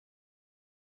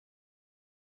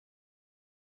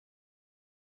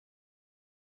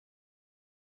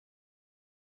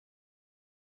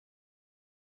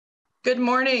Good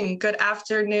morning, good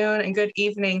afternoon, and good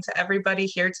evening to everybody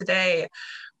here today.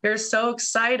 We're so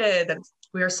excited.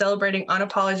 We are celebrating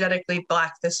Unapologetically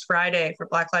Black this Friday for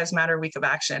Black Lives Matter Week of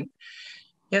Action.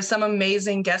 We have some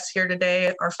amazing guests here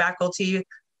today. Our faculty,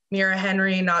 Mira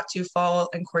Henry, Not Too Fall,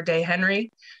 and Corday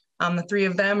Henry. The three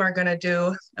of them are gonna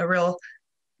do a real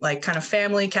kind of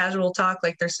family casual talk,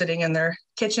 like they're sitting in their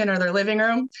kitchen or their living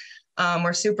room.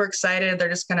 We're super excited. They're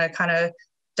just gonna kind of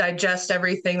digest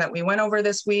everything that we went over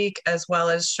this week, as well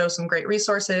as show some great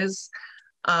resources.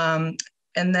 And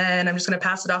then I'm just going to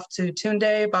pass it off to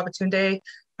Tunde, Babatunde,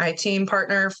 my team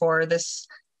partner for this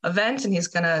event, and he's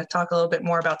going to talk a little bit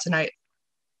more about tonight.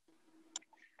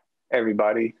 Hey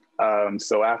everybody.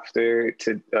 So after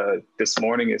this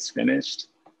morning is finished,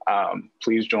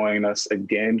 please join us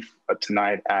again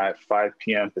tonight at 5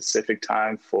 p.m. Pacific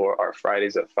time for our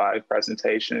Fridays at 5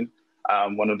 presentation.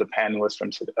 One of the panelists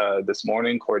from this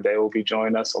morning, Corday, will be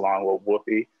joining us along with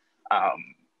Whoopi,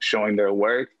 showing their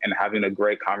work and having a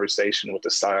great conversation with the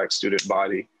SCI-Arc student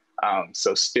body.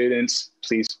 So students,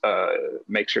 please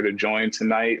make sure to join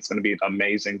tonight. It's going to be an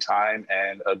amazing time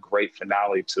and a great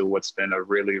finale to what's been a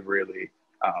really, really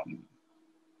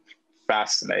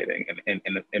fascinating and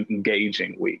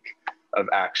engaging week of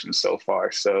action so far.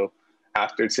 So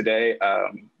after today,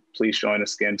 please join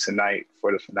us again tonight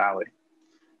for the finale.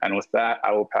 And with that,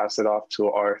 I will pass it off to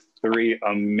our three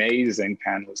amazing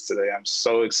panelists today. I'm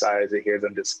so excited to hear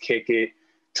them just kick it,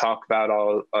 talk about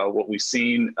all what we've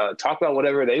seen, talk about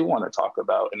whatever they want to talk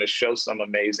about, and to show some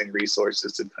amazing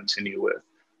resources to continue with.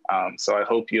 So I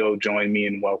hope you'll join me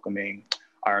in welcoming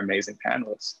our amazing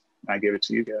panelists. I give it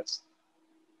to you guys.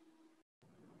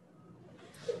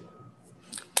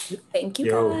 Thank you,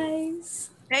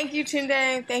 guys. Thank you,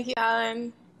 Tunde. Thank you,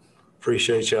 Allyn.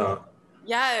 Appreciate y'all.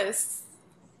 Yes.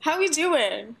 How we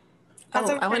doing? I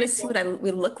want to see what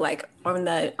we look like on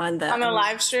the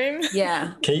live stream.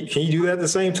 Yeah. Can you do that at the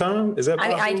same time? Is that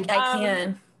possible? I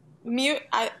can. Mute.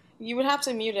 You would have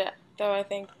to mute it though, I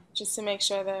think, just to make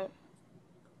sure that.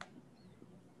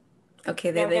 Okay,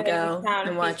 there they go.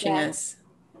 I'm watching us.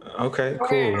 Okay,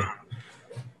 cool.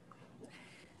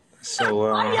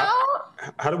 So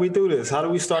how do we do this? How do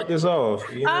we start this off?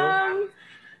 You know? I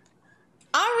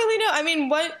don't really know. I mean,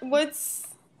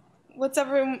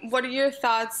 what are your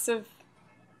thoughts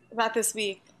about this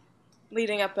week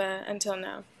leading up until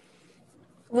now?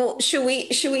 Well, should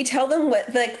we tell them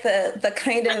what the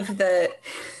kind of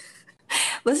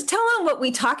let's tell them what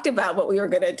we talked about, what we were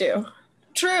gonna do.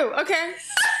 True. Okay.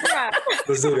 Yeah.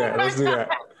 Let's do that.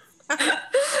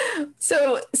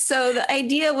 So the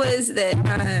idea was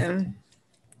that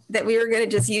that we were gonna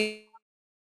just use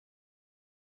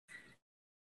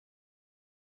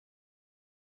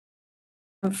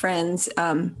friends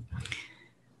from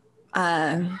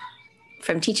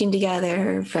teaching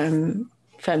together, from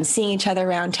seeing each other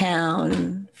around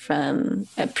town, from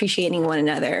appreciating one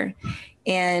another,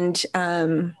 and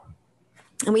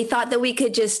we thought that we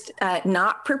could just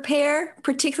not prepare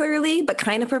particularly, but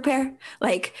kind of prepare.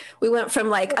 Like we went from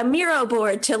like a Miro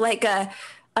board to like a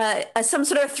some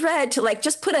sort of thread to like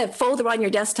just put a folder on your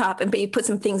desktop and maybe put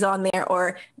some things on there,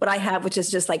 or what I have, which is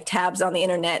just like tabs on the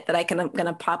internet that I'm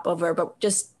gonna pop over, but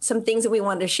just some things that we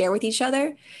wanted to share with each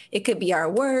other. It could be our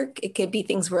work, it could be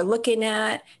things we're looking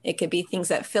at, it could be things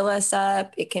that fill us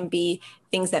up, it can be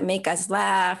things that make us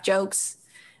laugh, jokes.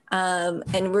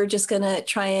 And we're just gonna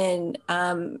try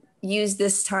and use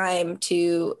this time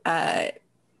to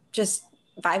just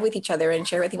vibe with each other and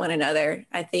share with one another.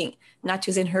 I think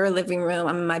Natu's in her living room.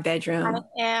 I'm in my bedroom.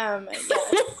 I am. Yes.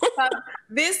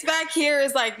 This back here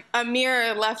is like a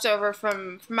mirror left over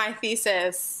from my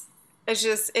thesis. It's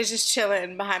just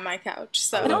chilling behind my couch.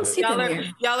 So I don't see y'all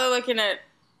are looking at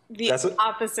the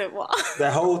opposite wall.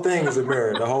 That whole thing is a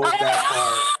mirror. The whole back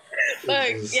part.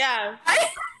 Look, yeah.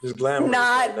 Just glamorous.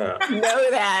 Not know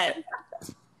that.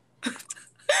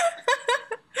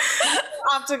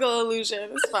 Optical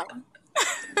illusion. It's fun.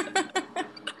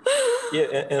 Yeah,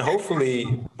 and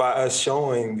hopefully by us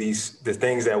showing the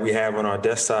things that we have on our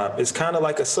desktop, it's kind of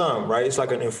like a sum, right? It's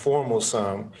like an informal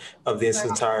sum of this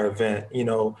entire event. You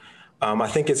know, I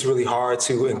think it's really hard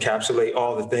to encapsulate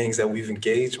all the things that we've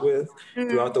engaged with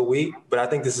throughout the week, but I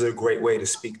think this is a great way to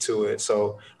speak to it.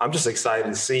 So I'm just excited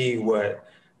to see what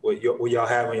y'all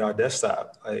have on your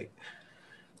desktop. Like,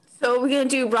 so we're gonna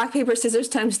do rock, paper, scissors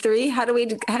times 3. How do we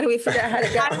figure out how to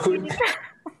get?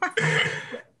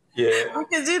 Yeah, we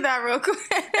can do that real quick.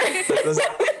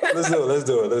 Let's do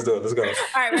it. Let's go. All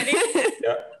right, ready?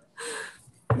 Yeah.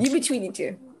 You between you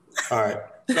two. All right,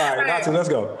 Natu, let's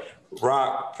go.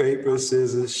 Rock, paper,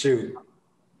 scissors, shoot.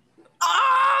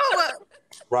 Oh!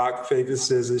 Rock, paper,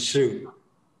 scissors, shoot.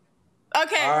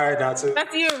 Okay. All right, Natu.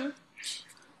 That's you.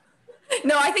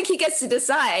 No, I think he gets to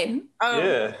decide. Oh,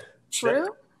 Yeah.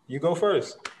 true. You go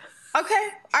first. Okay.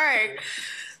 All right.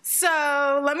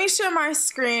 So let me share my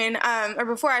screen. Or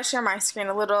before I share my screen,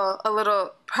 a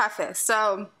little preface.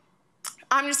 So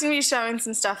I'm just gonna be showing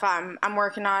some stuff I'm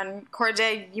working on.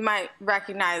 Corday, you might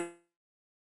recognize.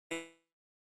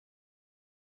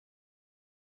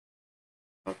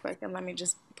 Real quick, and let me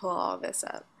just pull all this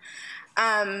up.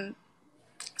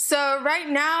 So right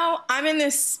now I'm in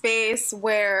this space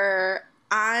where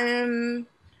I'm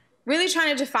really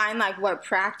trying to define like what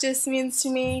practice means to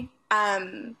me.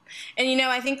 And you know,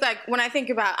 I think like when I think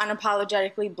about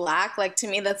unapologetically Black, like to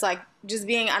me that's like just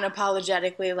being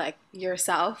unapologetically like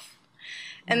yourself.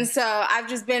 And so I've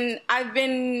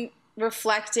been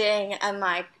reflecting and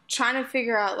like trying to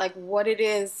figure out like what it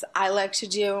is I like to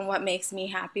do and what makes me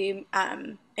happy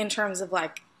in terms of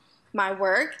like my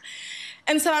work.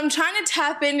 And so I'm trying to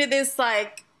tap into this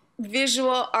like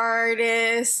visual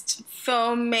artist,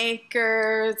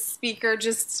 filmmaker, speaker,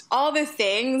 just all the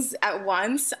things at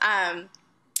once. And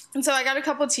so I got a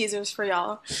couple teasers for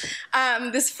y'all.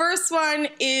 This first one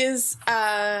is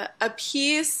a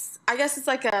piece. I guess it's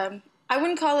like I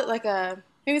wouldn't call it like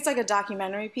maybe it's like a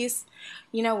documentary piece.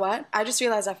 You know what? I just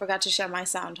realized I forgot to share my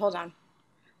sound. Hold on.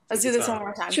 Let's do this one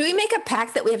more time. Should we make a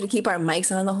pact that we have to keep our mics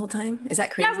on the whole time? Is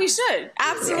that crazy? Yeah, we should.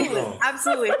 Absolutely.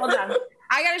 Absolutely. Hold on.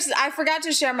 I forgot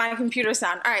to share my computer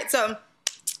sound. All right. So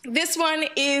this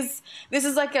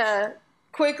is like a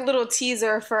quick little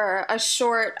teaser for a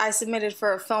short I submitted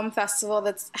for a film festival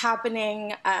that's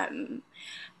happening,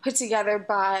 put together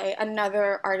by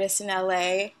another artist in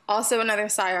LA, also another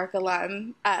SCI-Arc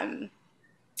alum.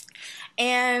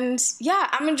 And yeah,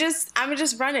 I'm gonna just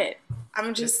run it.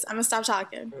 I'm gonna stop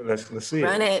talking. Let's see.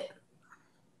 Run it.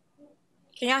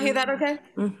 Can y'all hear that okay?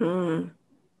 Mm-hmm.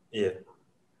 Yeah.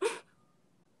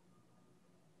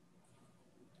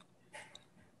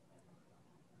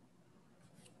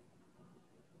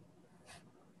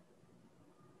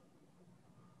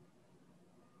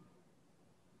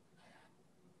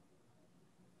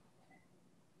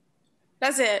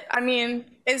 That's it. I mean,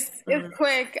 it's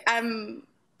quick. I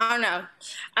don't know.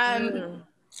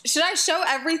 Should I show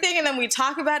everything and then we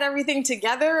talk about everything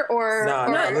together, or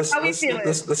let's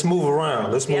move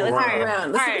around. Let's move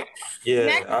around. All right. Yeah,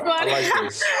 Next I like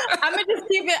this. I'm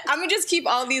gonna just keep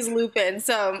all these looping.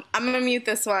 So I'm gonna mute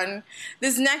this one.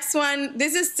 This next one,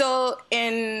 this is still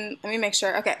in. Let me make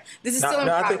sure. Okay, this is still in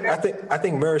progress. I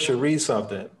think Mary should read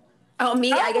something. Oh,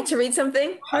 me? I get to read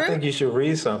something? I think you should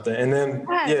read something, and then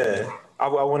I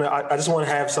just want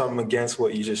to have something against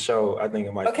what you just showed. I think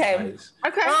it might be nice.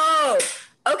 Okay. Oh,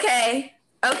 okay.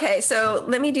 Okay, so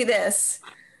let me do this.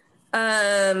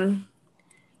 I'm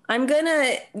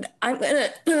gonna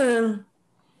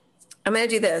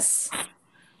do this.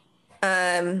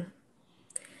 I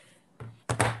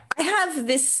have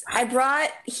this. I brought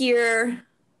here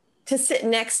to sit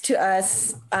next to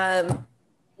us,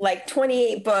 like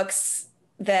 28 books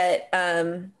that,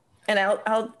 and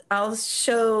I'll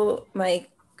show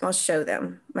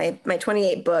them my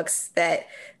 28 books that,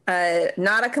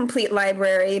 not a complete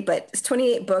library, but it's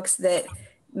 28 books that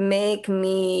make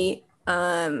me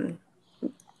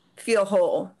feel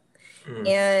whole.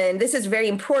 And this is very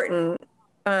important.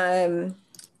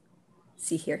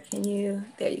 See here,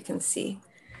 there you can see.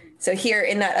 So here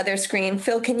in that other screen,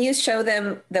 Phil, can you show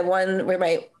them the one where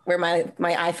my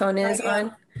iPhone is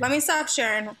on? Let me stop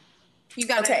sharing. You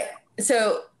got it. Okay.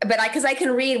 So, but because I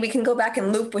can read, we can go back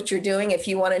and loop what you're doing. If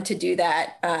you wanted to do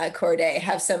that, Corday,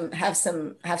 have some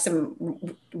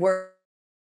words.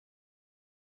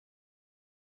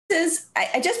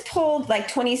 I just pulled like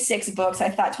 26 books. I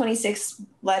thought 26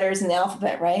 letters in the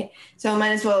alphabet, right? So I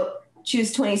might as well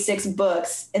choose 26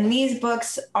 books. And these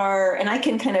books are, and I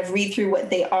can kind of read through what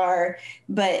they are,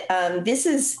 but this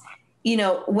is,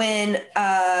 when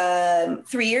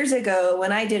 3 years ago,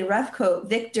 when I did Rough Coat,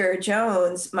 Victor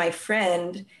Jones, my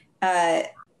friend,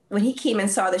 when he came and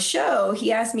saw the show,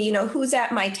 he asked me, who's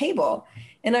at my table?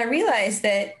 And I realized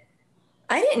that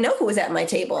I didn't know who was at my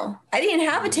table. I didn't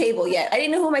have a table yet. I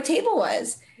didn't know who my table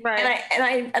was. Right.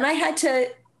 And I had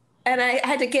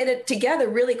to get it together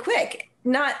really quick.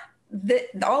 Not that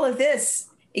all of this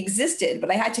existed,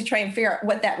 but I had to try and figure out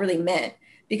what that really meant,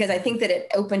 because I think that it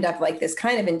opened up like this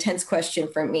kind of intense question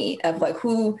for me of like,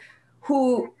 who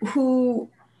am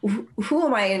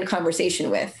I in conversation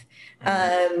with?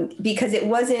 Because it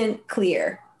wasn't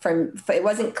clear.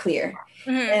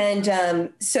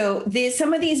 And so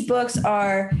some of these books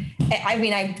are,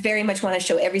 I very much want to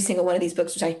show every single one of these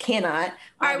books, which I cannot,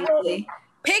 obviously.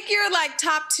 Pick your like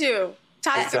top two.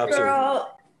 Top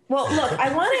girl. Well, look,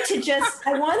 I wanted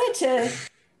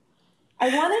I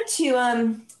wanted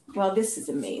to, well, this is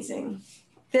amazing.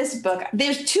 This book,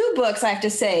 there's two books I have to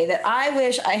say that I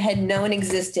wish I had known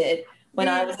existed when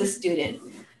I was a student.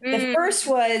 The first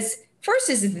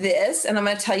is this, and I'm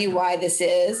going to tell you why this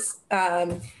is.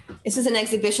 This is an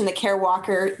exhibition that Kara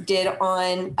Walker did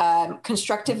on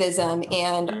constructivism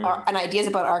and ideas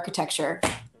about architecture.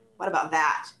 What about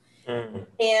that?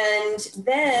 And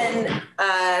then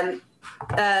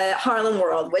Harlem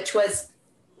World, which was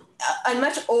a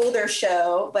much older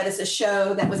show, but it's a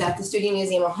show that was at the Studio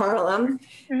Museum of Harlem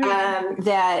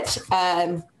that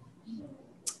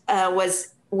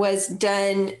was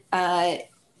done.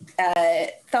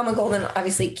 Thelma Golden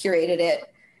obviously curated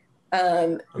it.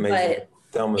 Amazing.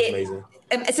 Thelma's amazing.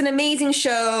 It's an amazing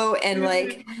show, and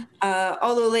like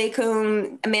Olu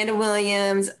Lakum, Amanda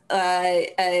Williams,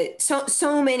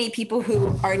 so many people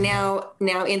who are now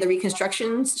in the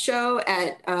Reconstruction show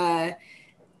at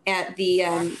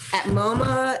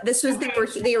MoMA. This was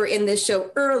they were in this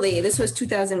show early. This was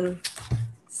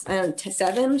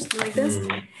 2007, something like this.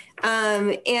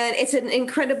 And it's an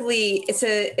incredibly it's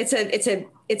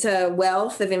a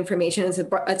wealth of information. It's a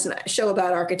show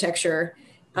about architecture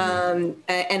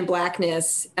and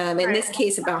Blackness. In this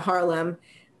case, about Harlem.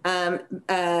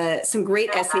 Some great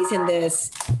essays in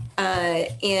this,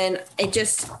 and it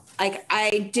just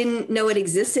I didn't know it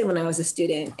existed when I was a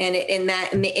student, and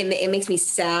it makes me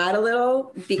sad a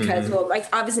little because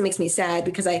obviously makes me sad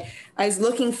because I was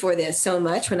looking for this so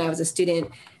much when I was a student.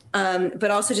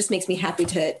 But also just makes me happy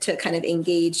to kind of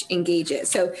engage it.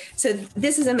 So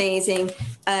this is amazing.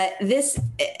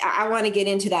 I want to get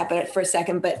into that, but for a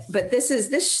second. But this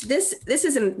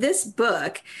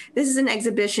book. This is an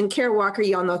exhibition. Kara Walker,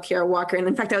 y'all know Kara Walker, and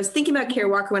in fact, I was thinking about Kara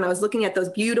Walker when I was looking at those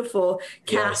beautiful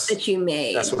casts that you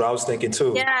made. That's what I was thinking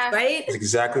too. Yeah. Right. That's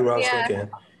exactly what I was thinking.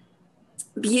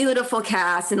 Beautiful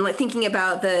cast, and like thinking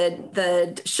about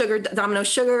the Domino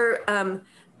Sugar.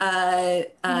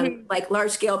 Like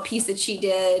large scale piece that she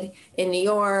did in New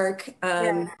York.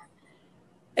 I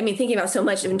mean, thinking about so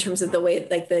much in terms of the way,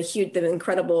 like the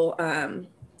incredible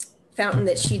fountain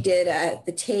that she did at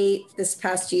the Tate this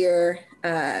past year.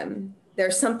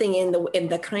 There's something in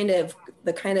the kind of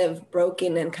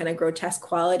broken and kind of grotesque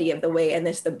quality of the way, and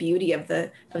the beauty of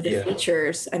the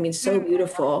features. I mean, so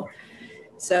beautiful.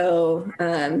 So,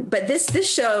 but this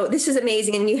show, this is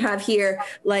amazing. And you have here,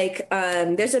 like,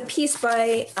 there's a piece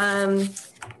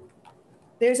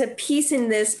in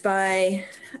this by,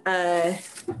 a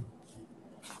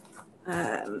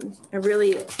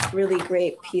really, really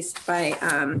great piece by,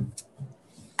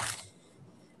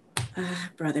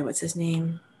 brother, what's his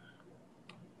name?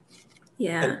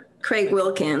 Yeah. Craig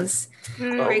Wilkins.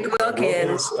 Craig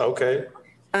Wilkins. Okay.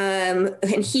 And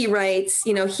he writes,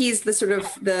 he's the sort of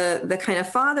the kind of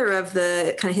father of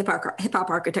the kind of hip hop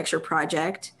architecture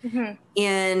project,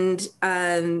 and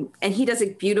he does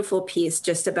a beautiful piece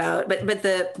just about,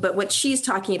 but what she's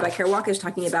talking about, Kara Walker's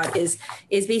talking about is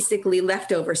basically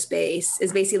leftover space,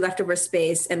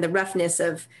 and the roughness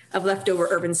of leftover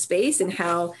urban space, and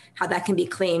how that can be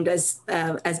claimed as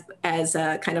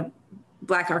a kind of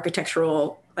Black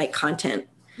architectural like content.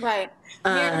 Right.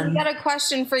 We got a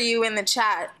question for you in the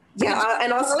chat. Yeah,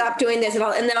 and I'll stop doing this, and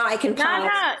then I can pause.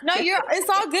 No, it's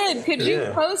all good. Could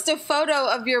you post a photo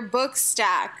of your book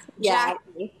stack,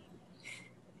 Jackie?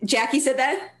 Jackie said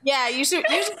that? Yeah, you should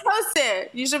post it.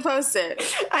 You should post it.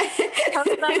 Post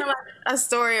it on a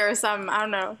story or something. I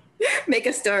don't know. Make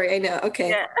a story. I know. Okay.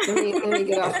 Yeah. Let me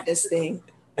get off this thing.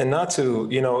 And not to,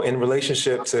 in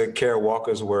relationship to Kara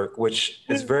Walker's work, which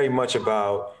is very much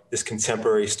about this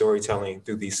contemporary storytelling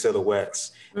through these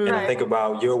silhouettes. And I think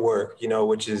about your work,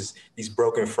 which is these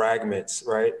broken fragments,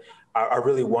 right? I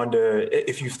really wonder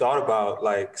if you've thought about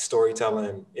like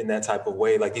storytelling in that type of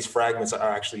way, like these fragments are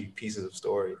actually pieces of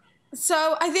story.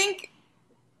 So I think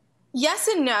yes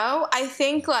and no. I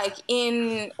think like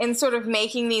in sort of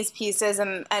making these pieces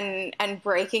and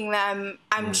breaking them,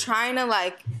 I'm trying to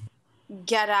like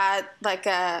get at like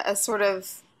a sort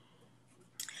of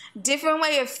different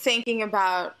way of thinking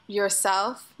about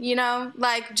yourself,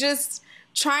 like just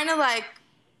trying to like,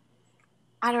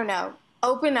 I don't know,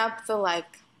 open up the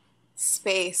like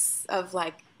space of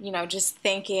like, just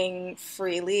thinking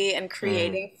freely and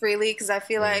creating freely. Cause I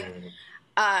feel like,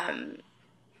 I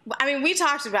mean, we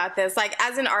talked about this, like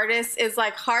as an artist, it's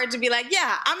like hard to be like,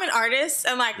 yeah, I'm an artist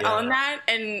and like own that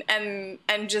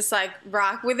and just like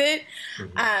rock with it.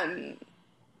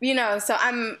 So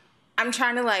I'm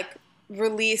trying to like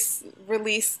release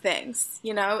things,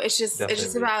 it's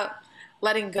just about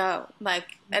letting go,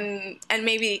 like, and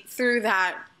maybe through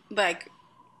that, like,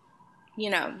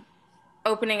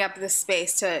 opening up the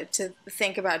space to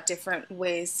think about different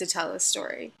ways to tell a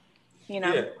story,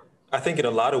 Yeah. I think in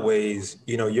a lot of ways,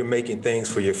 you know, you're making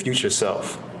things for your future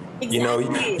self. Exactly. You know,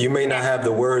 you may not have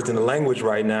the words and the language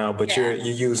right now, but you're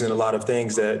using a lot of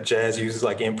things that jazz uses,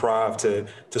 like improv,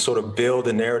 to sort of build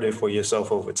a narrative for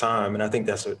yourself over time. And I think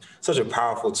that's such a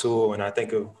powerful tool. And I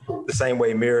think of the same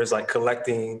way Mira's like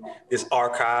collecting this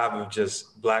archive of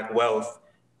just Black wealth,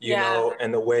 you know,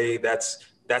 and the way that's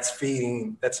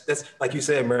feeding, that's like you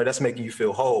said, Mira, that's making you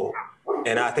feel whole.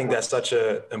 And I think that's such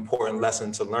an important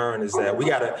lesson to learn, is that we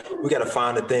gotta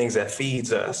find the things that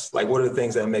feeds us. Like, what are the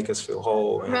things that make us feel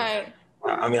whole? And right.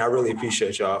 I mean, I really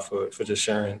appreciate y'all for just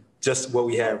sharing just what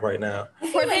we have right now.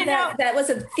 Like that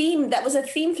was a theme. That was a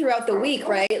theme throughout the week,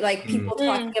 right? Like people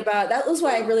talking about. That was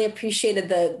why I really appreciated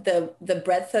the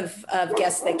breadth of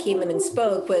guests that came in and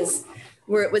spoke. Was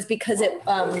because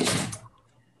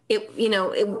they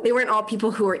weren't all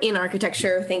people who were in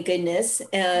architecture, thank goodness.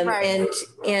 But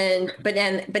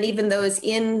even those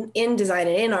in design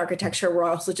and in architecture were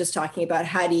also just talking about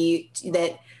how do you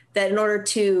that in order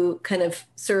to kind of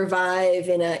survive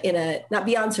in a not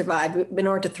beyond survive, but in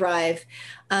order to thrive,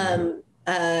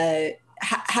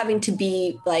 having to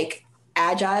be like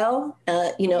agile,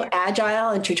 agile,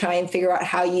 and to try and figure out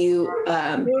how you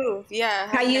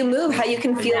move, how you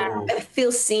can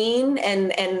feel seen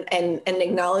and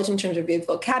acknowledged in terms of your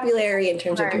vocabulary, in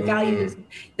terms of your values,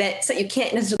 so you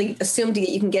can't necessarily assume that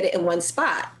you can get it in one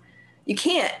spot. You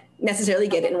can't necessarily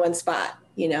get it in one spot,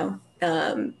 you know.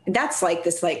 That's like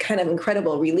this like kind of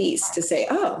incredible release to say,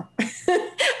 oh,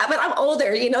 but I'm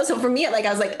older, you know. So for me, like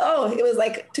I was like, oh, it was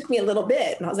like took me a little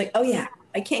bit, and I was like, oh yeah,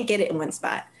 I can't get it in one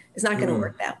spot. It's not going to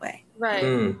work that way.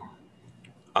 Right.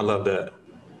 I love that.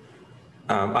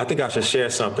 I think I should share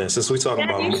something since we're talking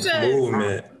about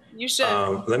movement. You should.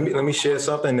 Let me share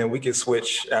something, and then we can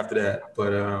switch after that.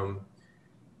 But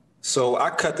so I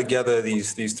cut together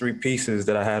these 3 pieces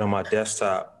that I had on my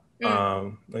desktop.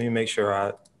 Let me make sure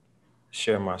I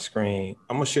share my screen.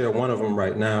 I'm gonna share one of them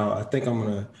right now. I think I'm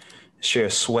gonna share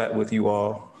Sweat with you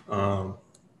all.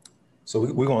 So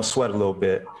we're gonna sweat a little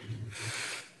bit.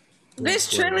 This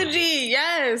trilogy,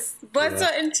 yes. Blood,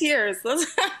 sweat, and tears. I'm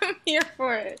here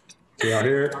for it. Can y'all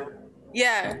hear it?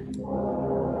 Yeah.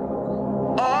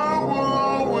 I will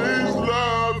always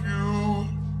love you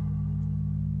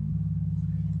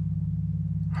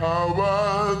how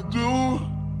I do.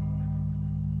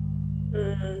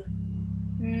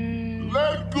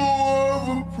 Let go of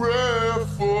a prayer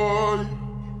for you.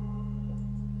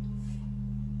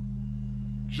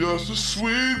 Just a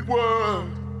sweet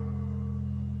word.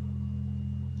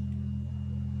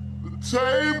 The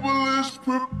table is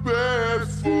prepared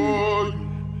for you.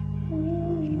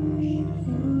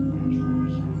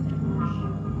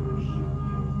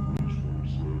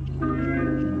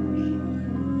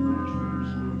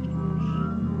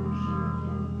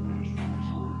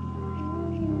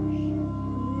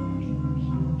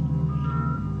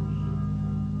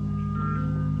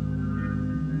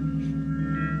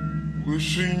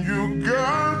 Wishing you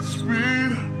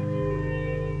Godspeed,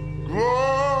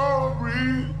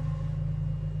 glory.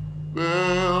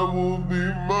 There will be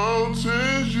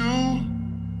mountains you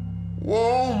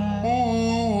won't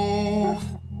move.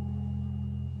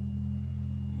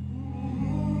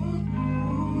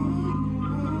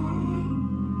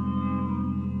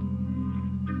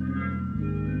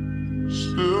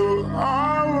 Still,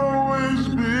 I'll always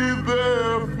be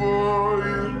there for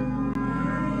you.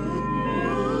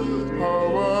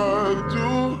 How I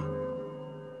do.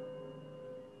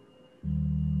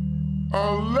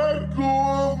 I'll let go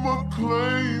of my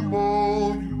claim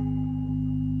on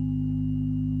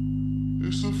you.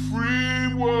 It's a free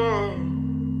world.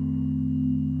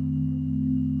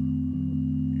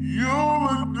 You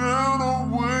look down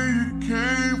on where you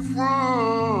came from.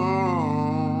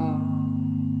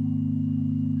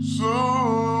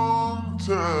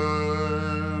 Sometimes,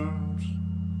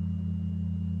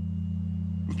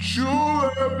 but you'll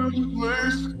have this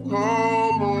place to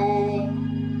call home.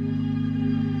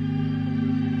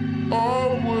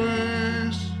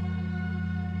 Always.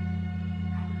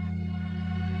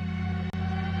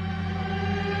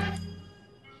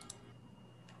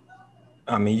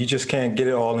 I mean, you just can't get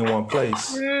it all in one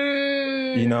place.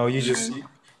 You know, you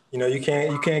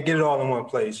can't get it all in one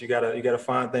place. You gotta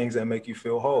find things that make you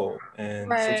feel whole, and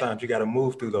sometimes you gotta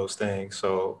move through those things.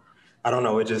 So I don't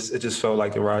know. It just felt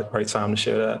like the right time to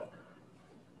share that.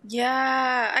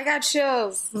 Yeah, I got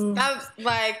chills. That was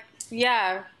like,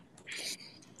 yeah.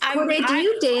 Jorge, do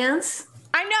you dance?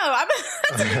 I know.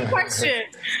 That's a good question.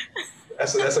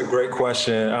 That's a great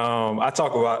question. I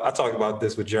talk about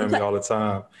this with Jeremy all the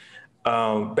time.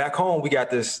 Back home, we got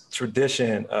this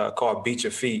tradition called Beat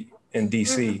Your Feet in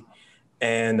DC,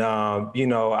 and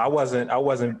I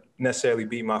wasn't necessarily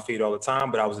beat my feet all the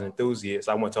time, but I was an enthusiast.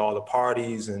 I went to all the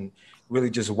parties and really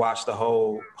just watched the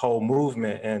whole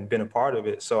movement and been a part of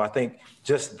it. So I think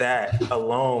just that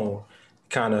alone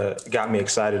kind of got me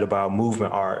excited about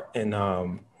movement art. And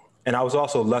I was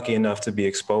also lucky enough to be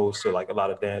exposed to like a lot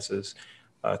of dances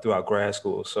throughout grad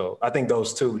school. So I think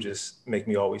those two just make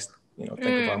me always, think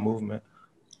about movement.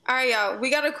 All right, y'all,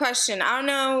 we got a question. I don't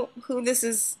know who this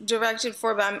is directed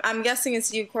for, but I'm guessing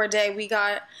it's you, Corday.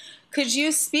 Could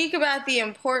you speak about the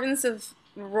importance of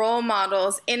role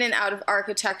models in and out of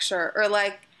architecture, or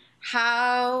like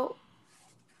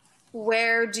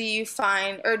where do you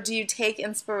find, or do you take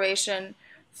inspiration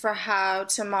for how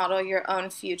to model your own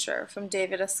future, from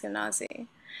David Eskenazi?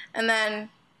 And then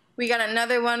we got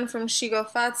another one from Shigo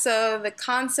Fatso. The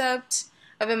concept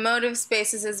of emotive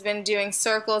spaces has been doing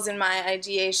circles in my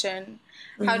ideation.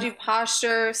 How to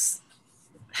posture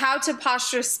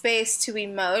space to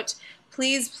emote.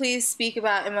 Please speak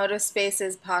about emotive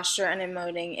spaces, posture, and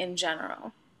emoting in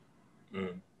general.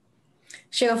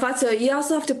 Shigo Fatso, you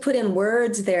also have to put in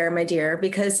words there, my dear,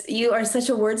 because you are such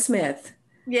a wordsmith.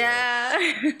 Yeah.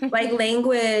 Like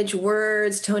language,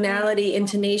 words, tonality,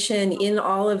 intonation, in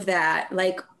all of that.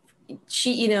 Like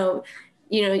you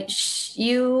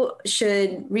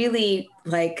should really,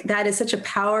 like, that is such a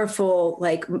powerful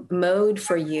like mode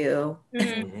for you.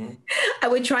 I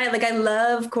would try it. Like, I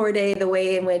love Corday, the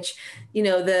way in which,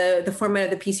 the format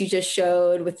of the piece you just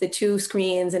showed with the two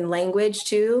screens and language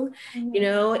too,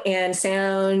 and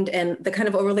sound and the kind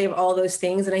of overlay of all those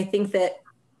things. And I think that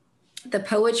the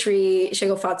poetry,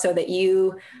 Shigo Fatso, that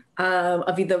you,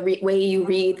 of the way you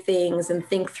read things and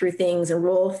think through things and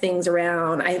roll things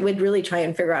around, I would really try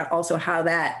and figure out also how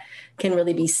that can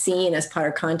really be seen as part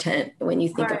of content when you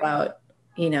think about,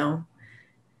 how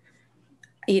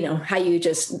you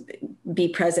just be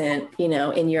present,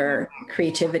 in your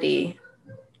creativity.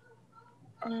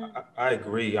 I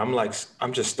agree. I'm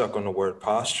just stuck on the word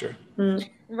posture.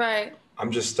 Right.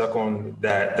 I'm just stuck on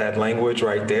that language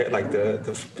right there, like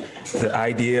the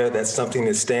idea that something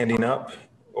is standing up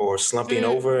or slumping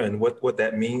over, and what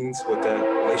that means, what that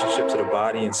relationship to the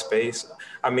body and space.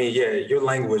 I mean, yeah, your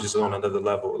language is on another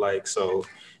level. Like, so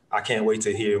I can't wait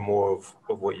to hear more of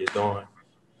what you're doing.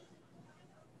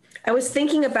 I was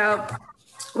thinking about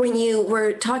when you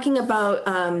were talking about,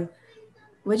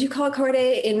 what'd you call it,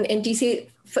 Corday, in DC?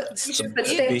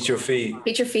 Beat your feet.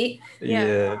 Beat your feet?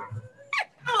 Yeah.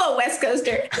 Oh, West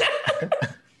Coaster.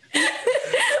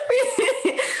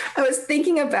 I was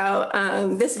thinking about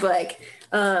this book,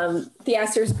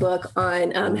 Theaster's book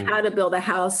on how to build a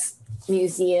house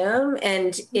museum.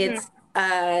 And it's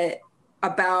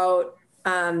about,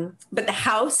 but the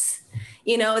house,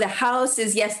 the house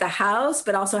is, yes, the house,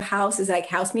 but also house is like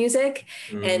house music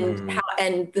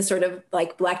and the sort of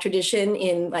like Black tradition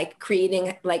in like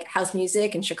creating like house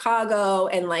music in Chicago,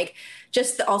 and like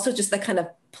just the kind of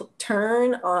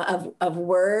turn of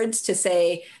words to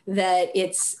say that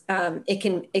it's it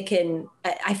can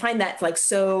I find that like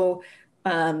so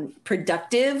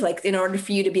productive, like in order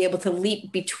for you to be able to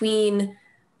leap between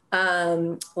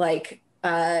I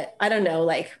don't know,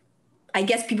 like I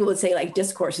guess people would say like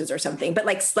discourses or something, but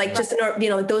like just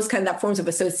those kind of forms of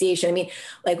association.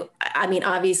 I mean,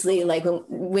 obviously, like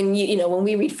when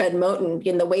we read Fred Moten,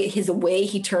 the way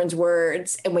he turns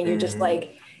words, and when you're just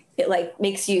like, it like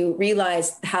makes you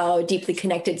realize how deeply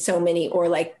connected so many, or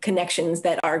like connections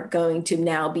that are going to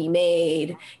now be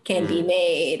made can be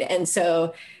made. And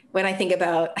so when I think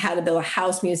about how to build a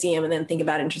house museum, and then think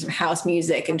about it in terms of house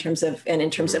music, in terms of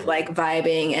like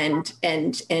vibing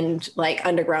and like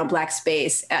underground Black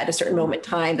space at a certain moment in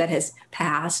time that has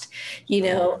passed,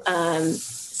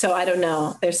 so I don't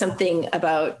know. There's something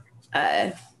about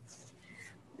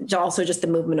also just the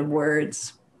movement of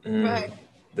words. Right.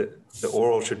 The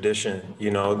oral tradition,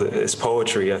 it's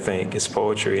poetry. I think it's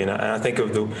poetry, and I think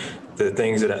of the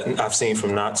things that I've seen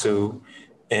from Natsu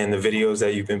and the videos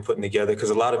that you've been putting together, because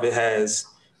a lot of it has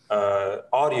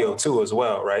audio too as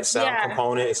well, right? Sound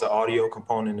component, it's an audio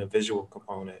component, a visual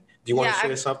component. Do you want to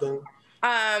share something?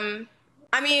 I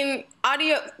mean,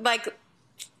 audio, like,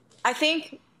 I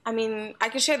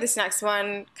could share this next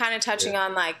one, kind of touching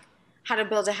on like how to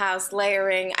build a house,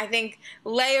 layering. I think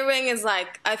layering is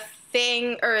like a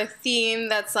thing or a theme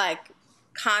that's like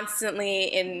constantly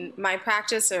in my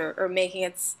practice, or making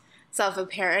itself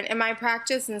apparent in my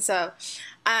practice. And so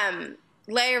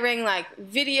layering like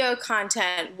video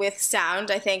content with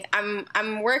sound, I think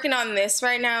I'm working on this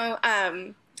right now,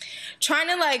 trying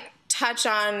to like touch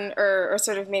on or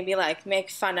sort of maybe like make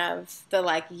fun of the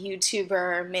like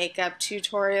YouTuber makeup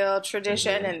tutorial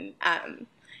tradition, and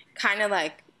kind of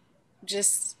like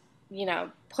just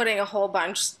putting a whole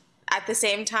bunch at the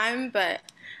same time. But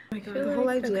my God, the whole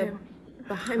idea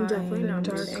behind I'm definitely not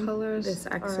dark colors this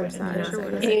exercise.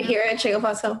 Can you hear it, Chico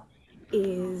Paso?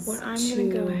 Is what I'm gonna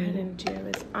go ahead and do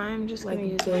is I'm just gonna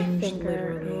use my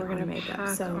finger and we're gonna makeup.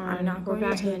 So I'm not going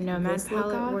to take the Nomad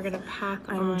palette. We're gonna pack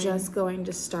on. I'm just going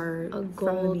to start a from the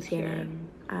gold beginning.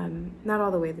 Not all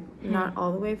the way, not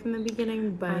all the way from the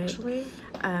beginning, but Actually,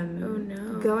 oh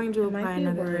no, going to it might apply be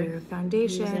another worth layer of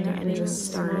foundation using an and even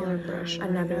just start smaller brush or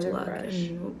another another look. brush.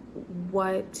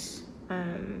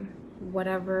 And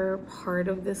whatever part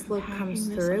of this look comes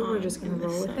Packing this through, we're on just gonna in the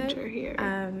roll with it center here.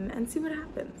 and see what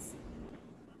happens.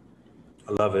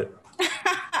 I love it.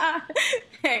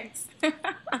 Thanks.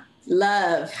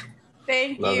 Love.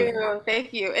 Thank Love you.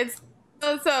 Thank you. It's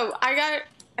so I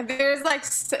got, there's like,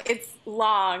 it's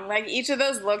long. Like each of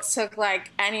those looks took like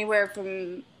anywhere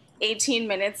from 18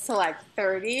 minutes to like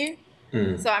 30.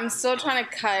 So I'm still trying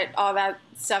to cut all that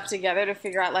stuff together to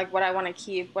figure out like what I want to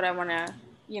keep, what I want to,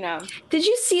 you know. Did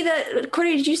you see that,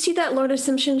 Courtney, did you see that Lorna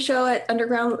Simpson show at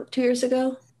Underground 2 years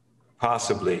ago?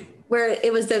 Possibly. Where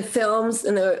it was the films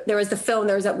and there was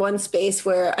that one space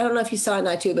where, I don't know if you saw it,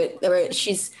 not too, but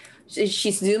she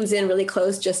zooms in really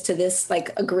close just to this,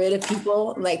 like a grid of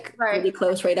people, like really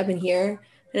close right up in here.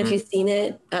 And if you've seen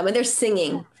it, and they're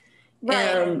singing.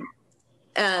 Right.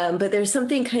 But there's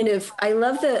something kind of, I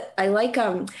like the,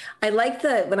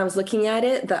 when I was looking at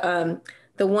it, the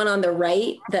one on the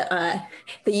right, the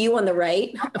you on the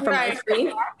right from my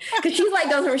screen. Cause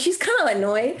she's kind of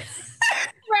annoyed.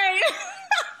 Right.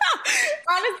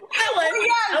 Honestly,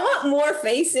 I want more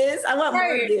faces. I want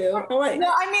more of you. No,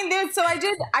 I mean, so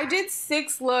I did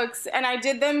 6 looks and I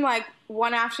did them like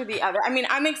one after the other. I mean,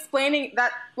 I'm explaining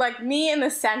that, like, me in the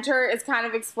center is kind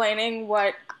of explaining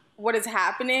what is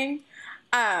happening.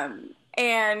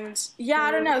 And yeah,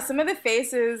 I don't know. Some of the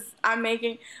faces I'm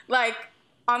making, like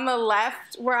on the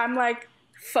left where I'm like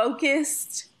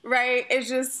focused, right? It's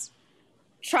just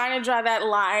trying to draw that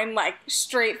line, like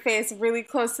straight face, really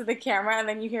close to the camera, and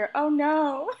then you hear, "Oh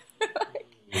no!"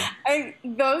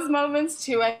 Those moments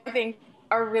too, I think,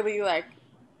 are really like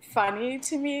funny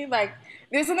to me. Like,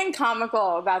 there's something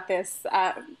comical about this,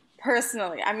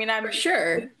 personally. I mean, I'm for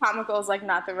sure comical is like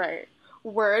not the right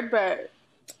word, but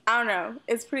I don't know.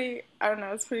 It's pretty. I don't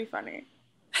know. It's pretty funny.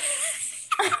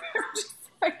 Just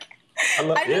like,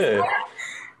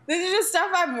 this is just stuff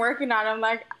I'm working on. I'm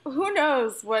like, who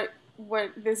knows what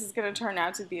this is going to turn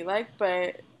out to be like,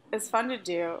 but it's fun to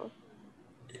do.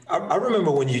 I remember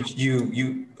when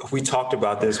we talked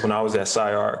about this when I was at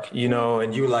SCI-Arc, you know,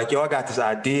 and you were like, yo, I got this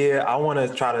idea. I want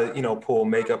to try to, you know, pull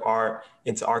makeup art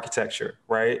into architecture,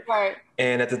 right? Right.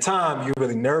 And at the time, you were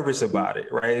really nervous about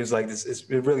it, right? It was like it's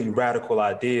a really radical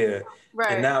idea.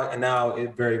 Right. And now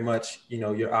it very much, you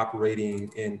know, you're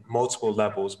operating in multiple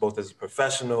levels, both as a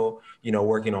professional, you know,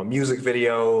 working on music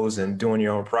videos and doing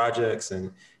your own projects,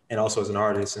 and also as an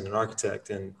artist and an architect.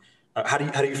 And how do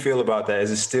you feel about that?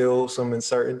 Is it still some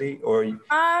uncertainty, or?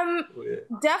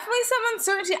 Definitely some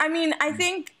uncertainty. I mean, I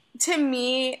think to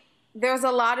me, there's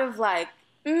a lot of like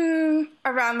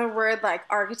around the word like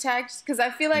architect, because I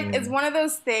feel like it's one of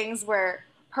those things where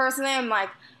personally I'm like,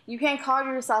 you can't call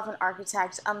yourself an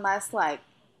architect unless like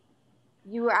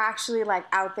you were actually like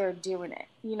out there doing it,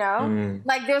 you know?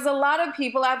 Like there's a lot of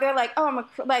people out there like, oh,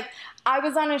 I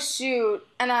was on a shoot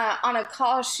and on a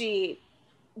call sheet,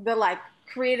 the like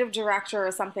creative director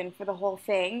or something for the whole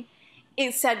thing,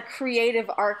 it said creative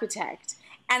architect.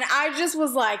 And I just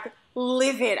was like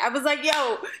livid. I was like,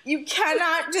 yo, you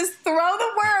cannot just throw the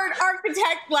word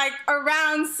architect like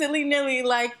around silly-nilly.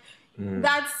 Like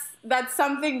that's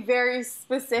something very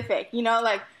specific, you know?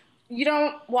 Like you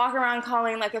don't walk around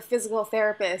calling like a physical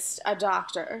therapist a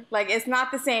doctor. Like it's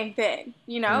not the same thing,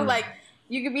 you know? Like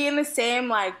you could be in the same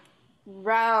like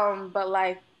realm, but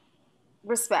like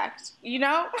respect, you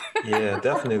know? Yeah,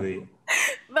 definitely.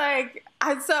 Like,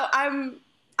 so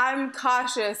I'm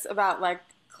cautious about like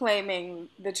claiming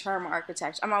the term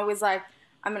architect. I'm always like,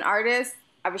 I'm an artist.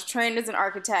 I was trained as an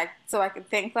architect so I could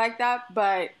think like that,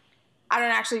 but I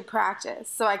don't actually practice,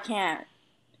 so I can't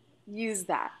use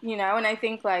that, you know? And I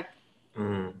think like, I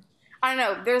don't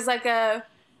know, there's like a,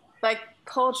 like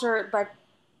culture, like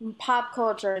pop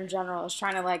culture in general is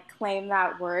trying to like claim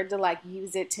that word to like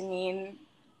use it to mean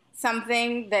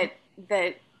something that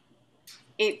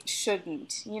it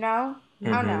shouldn't, you know? I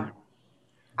don't know.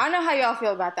 I don't know how y'all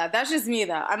feel about that. That's just me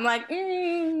though. I'm like,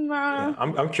 yeah,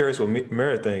 I'm curious what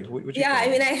Mira thinks. What you think? I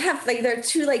mean, I have like, there are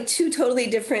two totally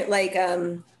different like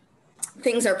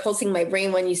things are pulsing my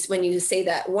brain when you say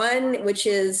that. One, which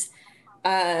is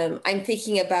I'm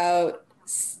thinking about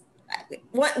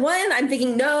I'm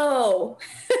thinking no,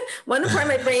 one part of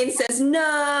my brain says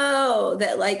no,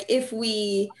 that like if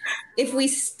we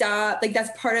stop, like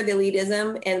that's part of the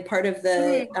elitism and part of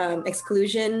the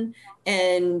exclusion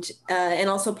and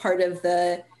also part of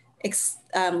the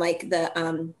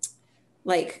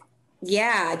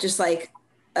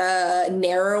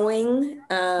narrowing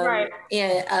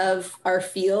of our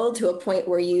field to a point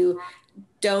where you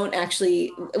don't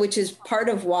actually, which is part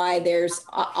of why there's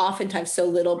oftentimes so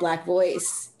little Black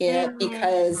voice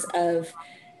because of,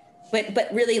 but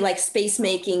really like space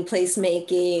making, place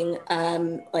making,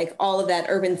 like all of that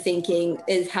urban thinking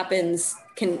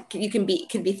can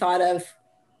be thought of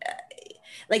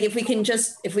like if we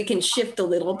can shift a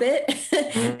little bit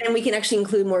and we can actually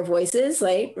include more voices,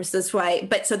 right? So that's why,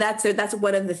 so that's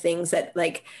one of the things that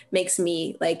like makes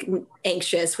me like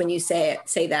anxious when you say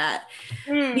that.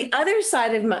 The other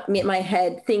side of my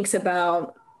head thinks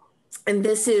about, and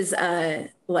this is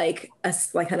like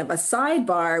kind of a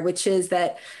sidebar, which is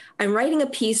that I'm writing a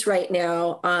piece right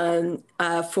now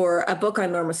for a book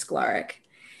on Norma Sklarek.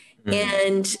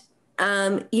 And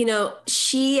I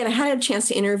had a chance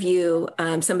to interview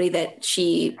somebody that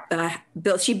she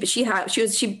built. She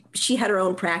had her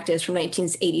own practice from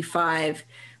 1985,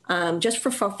 just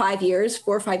for 4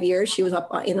 or 5 years. She was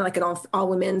up in like an all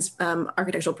women's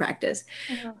architectural practice,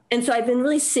 and so I've been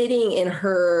really sitting in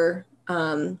her.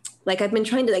 I've been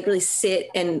trying to like really sit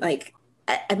and like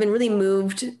I've been really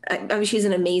moved. I mean, she's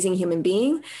an amazing human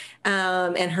being,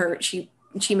 and she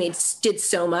did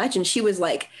so much, and she was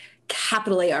like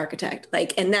capital A architect,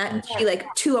 like, and that she like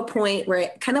to a point where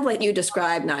it kind of like you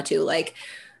described, not to like,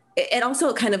 and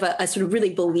also kind of a sort of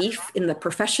really belief in the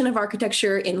profession of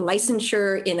architecture, in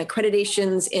licensure, in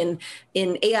accreditations, in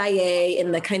AIA,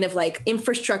 in the kind of like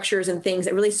infrastructures and things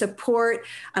that really support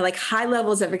like high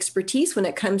levels of expertise when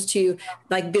it comes to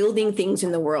like building things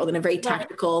in the world in a very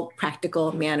tactical,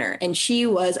 practical manner. And she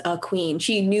was a queen.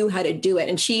 She knew how to do it.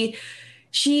 And she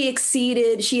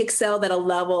excelled at a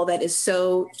level that is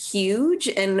so huge.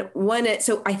 And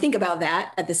so I think about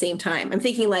that at the same time. I'm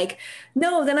thinking like,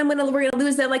 no, then we're going to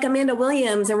lose that like Amanda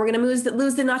Williams, and we're going to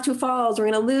lose the Not Too Falls. We're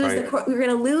going to lose we're going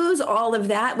to lose all of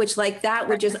that, which like that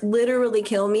would just literally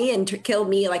kill me and kill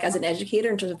me like as an educator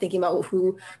in terms of thinking about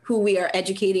who we are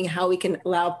educating, how we can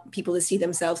allow people to see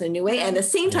themselves in a new way. And at the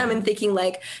same time, I'm thinking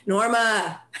like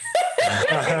Norma,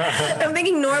 I'm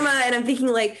thinking Norma, and I'm thinking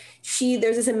like,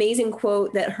 there's this amazing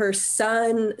quote that her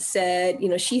son said,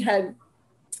 she had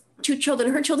 2 children.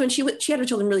 She had her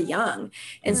children really young.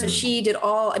 And so she did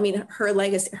her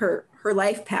legacy, her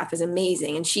life path is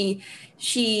amazing. And she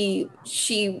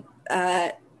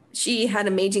had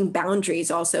amazing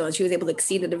boundaries also. And she was able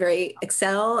to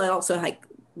excel and also like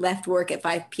left work at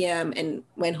 5 p.m. and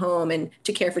went home and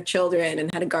took care for children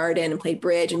and had a garden and played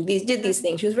bridge and did these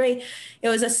things.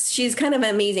 She's kind of an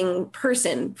amazing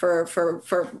person for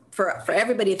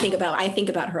everybody to think about. I think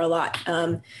about her a lot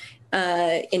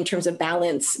in terms of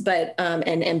balance,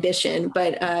 and ambition.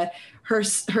 But her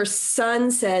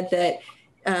son said that,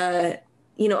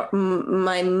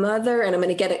 my mother, and I'm going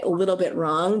to get it a little bit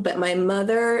wrong, but my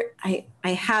mother, I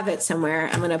have it somewhere.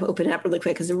 I'm going to open it up really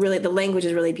quick because the language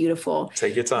is really beautiful.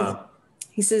 Take your time.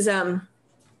 He says,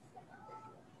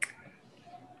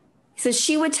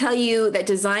 she would tell you that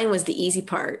design was the easy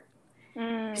part.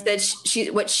 That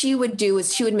what she would do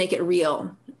is she would make it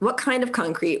real. What kind of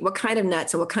concrete, what kind of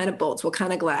nuts, and what kind of bolts, what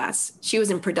kind of glass. She was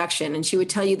in production, and she would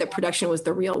tell you that production was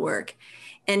the real work.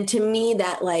 And to me,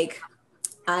 that like,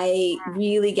 I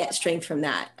really get strength from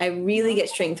that.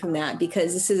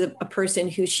 Because this is a person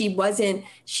who she was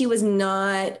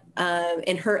not,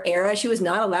 in her era, she was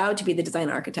not allowed to be the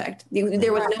design architect.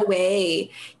 There was no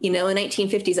way, in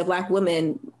 1950s, a Black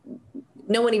woman,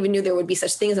 no one even knew there would be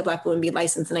such thing as a Black woman be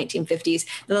licensed in the 1950s,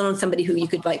 let alone somebody who you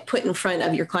could like put in front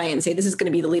of your client and say, this is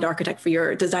going to be the lead architect for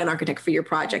your design architect for your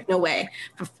project. No way.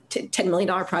 $10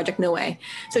 million project. No way.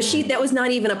 So that was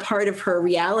not even a part of her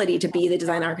reality to be the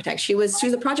design architect. She was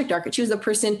a project architect. She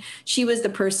was the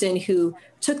person who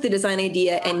took the design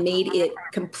idea and made it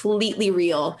completely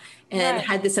real and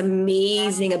had this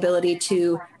amazing ability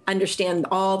to understand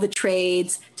all the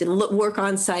trades, to work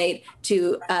on site,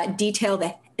 to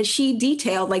detail she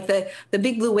detailed like the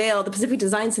Big Blue Whale, the Pacific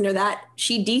Design Center, that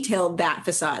she detailed that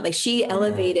facade. Like she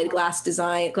elevated glass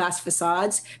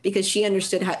facades because she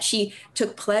understood how she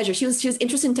took pleasure. She was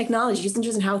interested in technology. She was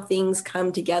interested in how things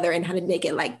come together and how to make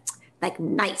it like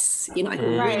nice,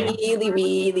 really,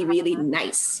 really, really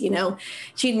nice.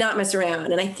 She'd not mess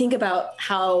around. And I think about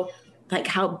how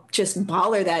just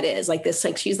baller that is. Like this,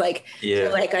 like she's like,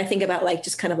 like I think about like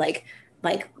just kind of like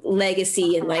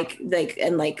legacy and like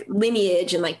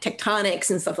lineage and like tectonics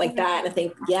and stuff like that. And I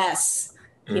think, yes,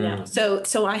 you know?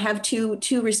 So I have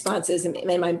two responses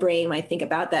in my brain when I think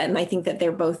about that. And I think that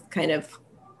they're both kind of,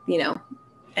 you know,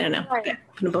 I don't know, Right.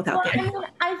 put them both out there. I mean,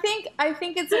 I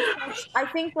think it's, I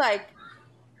think like,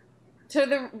 to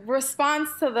the response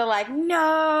to the like,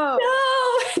 no,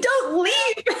 don't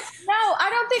leave. No, I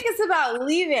don't think it's about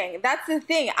leaving. That's the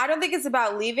thing. I don't think it's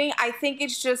about leaving. I think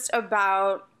it's just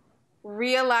about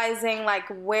realizing like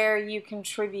where you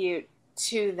contribute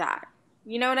to that.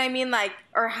 You know what I mean? Like,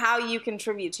 or how you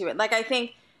contribute to it. Like, I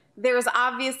think there's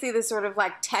obviously this sort of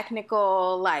like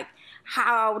technical, like,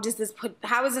 how is this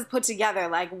put together?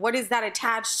 Like, what is that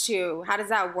attached to? How does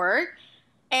that work?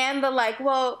 And the like,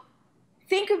 well,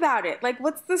 think about it. Like,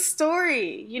 what's the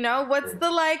story? You know, what's the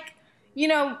like, you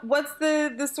know, what's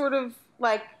the sort of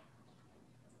like,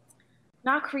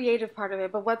 not creative part of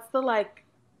it, but what's the like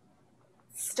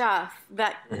stuff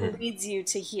that leads you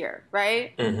to here,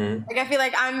 right? Like, I feel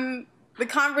like the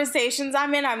conversations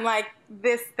I'm in, I'm like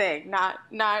this thing, not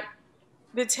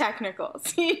the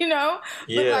technicals, you know?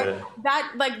 But like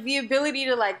that, like the ability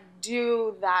to like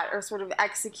do that or sort of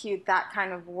execute that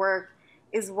kind of work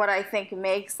is what I think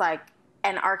makes like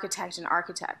an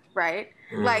architect, right?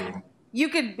 Like, you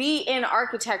could be in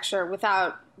architecture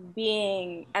without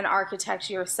being an architect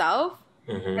yourself.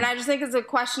 And I just think it's a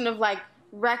question of like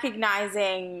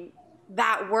recognizing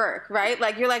that work, right?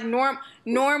 Like, you're like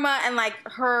Norma and like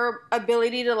her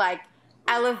ability to like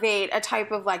elevate a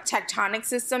type of like tectonic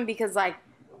system because like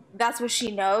that's what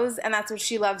she knows and that's what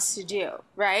she loves to do,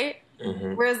 right?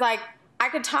 Whereas like I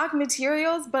could talk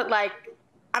materials, but like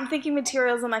I'm thinking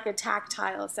materials in like a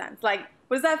tactile sense. Like,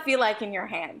 what does that feel like in your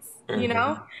hands? You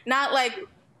know? Not like,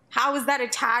 how is that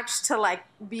attached to like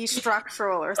be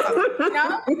structural or something? You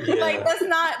know? Like, that's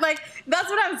not like, that's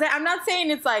what I'm saying. I'm not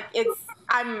saying it's like,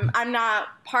 I'm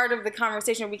not part of the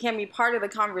conversation. We can't be part of the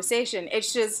conversation.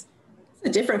 It's just, it's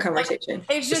a different conversation.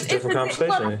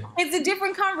 It's a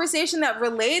different conversation that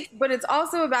relates, but it's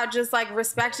also about just like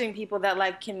respecting people that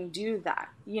like can do that,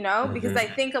 you know? Because I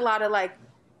think a lot of like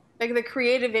the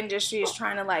creative industry is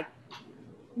trying to like,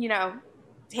 you know,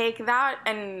 take that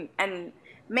and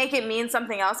make it mean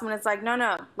something else when it's like,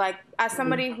 no. Like, as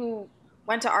somebody who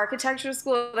went to architecture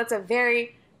school, that's a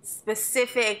very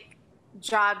specific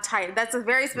job title. That's a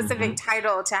very specific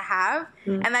title to have.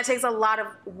 And that takes a lot of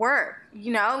work,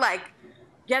 you know, like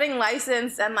getting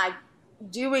licensed and like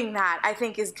doing that, I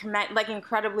think is like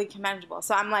incredibly commendable.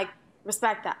 So I'm like,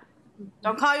 respect that.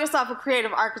 Don't call yourself a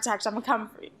creative architect. I'm gonna come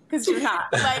for you because you're not.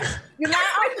 Like, you're not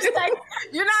architect.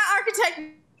 You're not architect.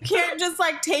 You can't just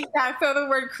like take that, throw the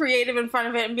word creative in front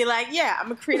of it, and be like, "Yeah,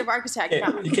 I'm a creative architect."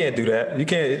 No. You can't do that. You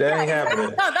can't. That ain't happening.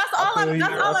 No, that's all I'm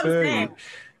saying.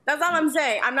 That's all I'm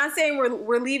saying. I'm not saying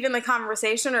we're leaving the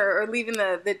conversation or leaving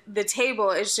the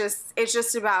table. It's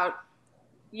just about,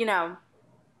 you know,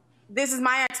 this is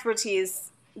my expertise.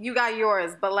 You got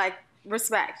yours, but like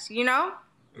respect. You know.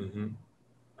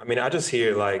 I mean, I just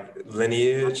hear like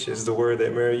lineage is the word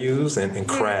that Mary used, and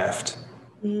craft.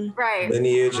 Right.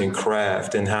 Lineage and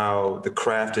craft, and how the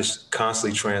craft is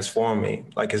constantly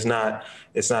transforming. Like, it's not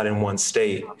in one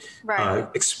state, right.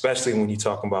 Especially when you're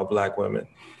talking about Black women.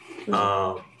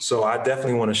 So I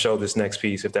definitely want to show this next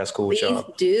piece, if that's cool with y'all.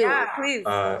 Please do. Yeah, please.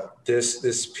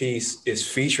 This piece is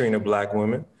featuring a Black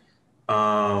woman,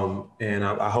 and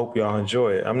I hope y'all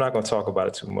enjoy it. I'm not going to talk about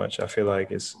it too much. I feel like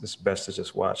it's best to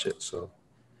just watch it. So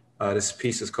this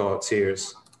piece is called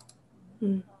Tears.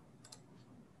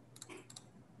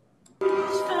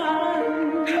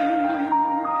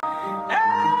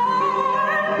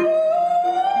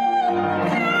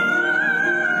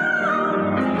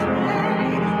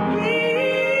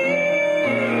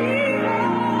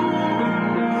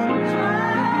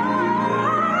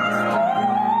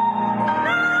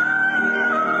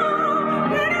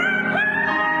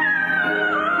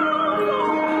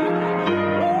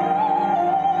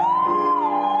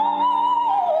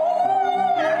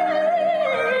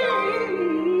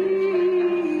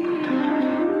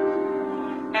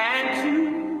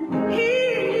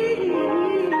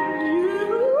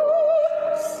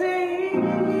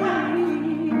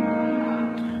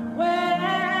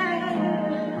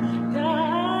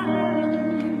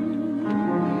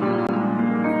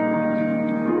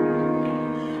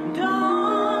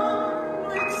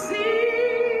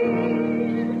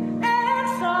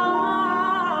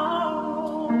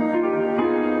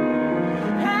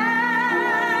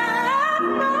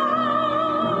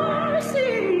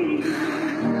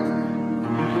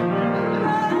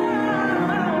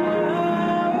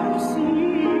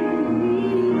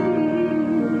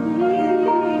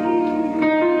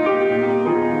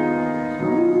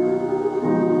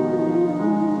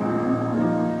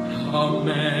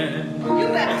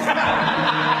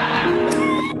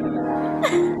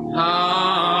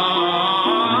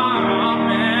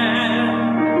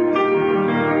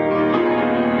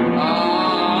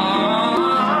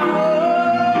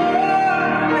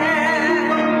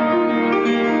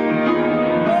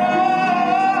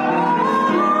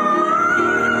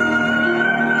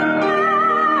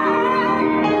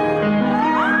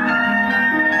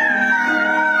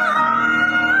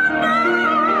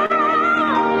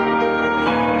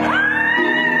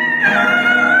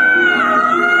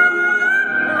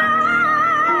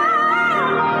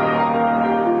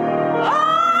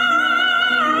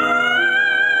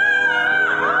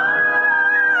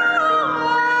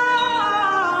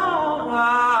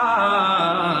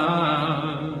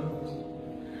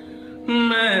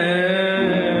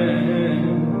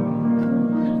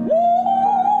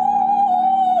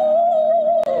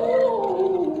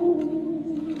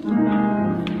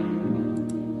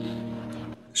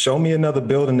 Show me another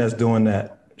building that's doing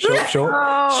that. Show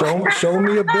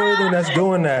me a building that's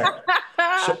doing that.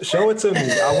 Show it to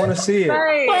me. I want to see it.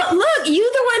 Right. Well, look,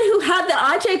 you the one who had the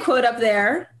Adejare quote up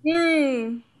there.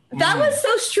 That was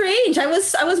so strange. I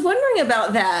was wondering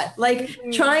about that. Like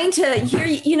trying to hear,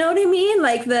 you know what I mean?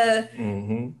 Like the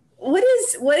what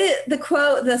is the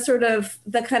quote, the sort of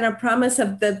the kind of promise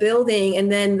of the building,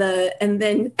 and then the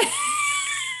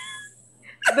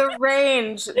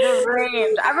range.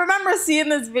 I remember seeing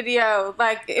this video.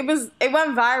 Like it went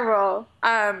viral.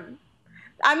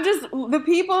 I'm just, the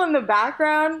people in the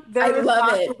background, their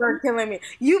responses are killing me.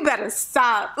 You better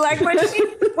stop. Like when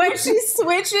she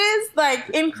switches, like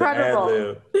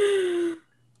incredible.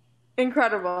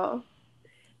 Incredible.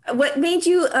 What made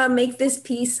you make this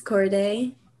piece,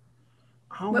 Corday?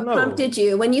 What prompted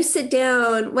you when you sit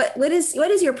down? What is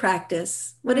your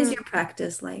practice? What is your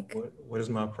practice like? What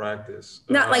is my practice?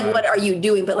 Not like what are you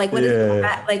doing, but like what is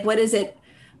like what is it?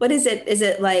 What is it? Is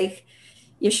it like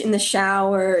you're in the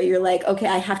shower, you're like, okay,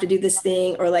 I have to do this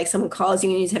thing, or like someone calls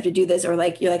you and you just have to do this, or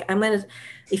like you're like,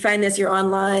 you find this, you're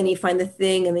online, you find the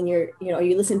thing, and then you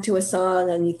listen to a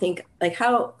song and you think, like,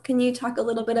 how can you talk a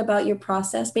little bit about your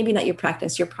process? Maybe not your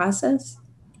practice, your process.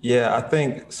 Yeah, I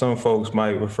think some folks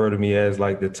might refer to me as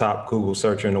like the top Google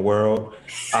searcher in the world.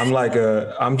 I'm like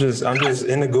I'm just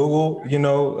into Google,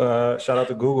 shout out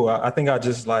to Google. I think I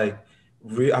just like,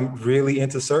 I'm really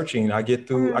into searching. I get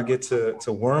to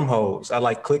wormholes. I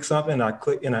like click something, I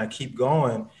click and I keep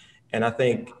going. And I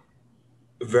think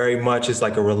very much it's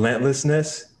like a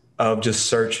relentlessness of just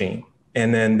searching.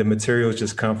 And then the materials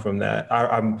just come from that.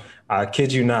 I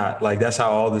kid you not, like that's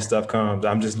how all this stuff comes.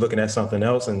 I'm just looking at something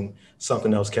else and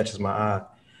something else catches my eye.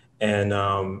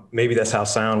 And maybe that's how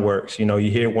sound works. You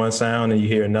hear one sound and you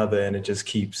hear another and it just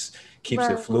keeps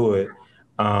it fluid.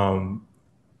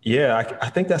 Yeah, I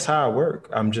think that's how I work.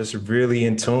 I'm just really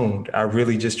in tune. I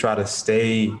really just try to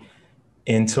stay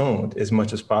in tune as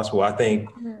much as possible. I think,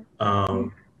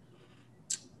 the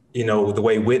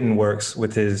way Witten works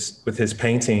with his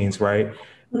paintings, right?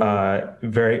 I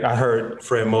heard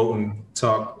Fred Moulton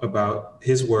talk about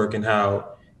his work and how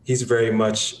he's very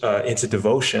much into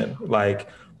devotion. Like,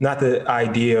 not the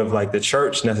idea of like the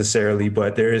church necessarily,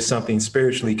 but there is something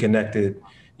spiritually connected,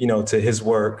 to his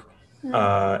work.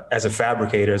 As a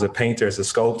fabricator, as a painter, as a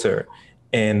sculptor,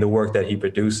 and the work that he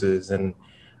produces. And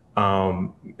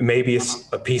maybe it's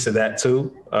a piece of that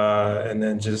too. And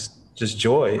then just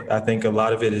joy. I think a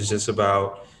lot of it is just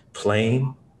about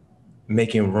playing,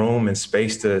 making room and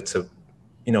space to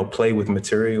play with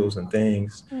materials and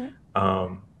things. I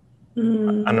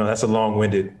know that's a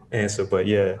long-winded answer, but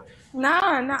yeah. No,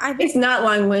 I think it's not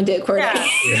long-winded, Corday.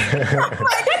 Yeah.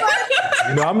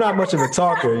 I'm not much of a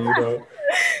talker,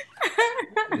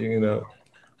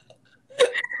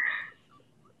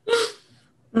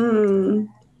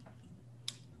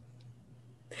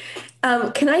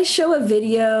 Can I show a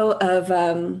video of,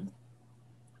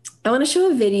 I want to show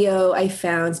a video I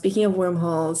found, speaking of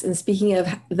wormholes and speaking of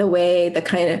the way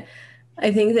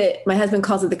I think that my husband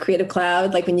calls it the creative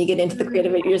cloud. Like when you get into the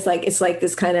creative, you're just like, it's like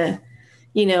this kind of,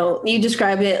 you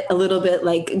described it a little bit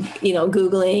like,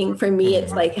 Googling. For me,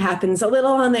 it's like happens a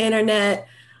little on the internet,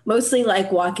 mostly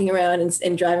like walking around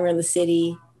and driving around the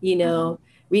city,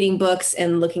 reading books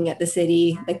and looking at the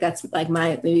city. Like that's like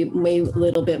maybe a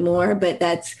little bit more, but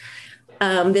that's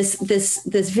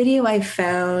this video I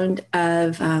found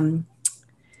of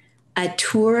a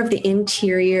tour of the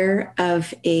interior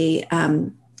of a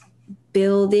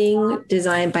building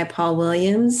designed by Paul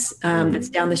Williams that's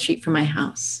down the street from my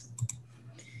house.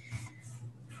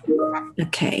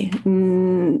 Okay,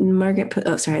 Margaret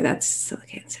put, sorry, that's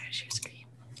okay. Sorry, share screen.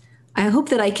 I hope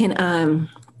that I can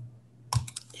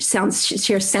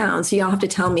share sound. So y'all have to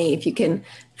tell me if you can.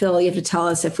 Phil, you have to tell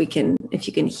us if you can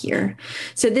hear.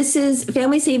 So this is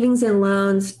Family Savings and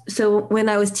Loans. So when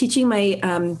I was teaching my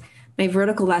my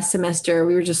vertical last semester,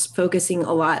 we were just focusing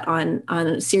a lot on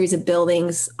a series of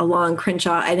buildings along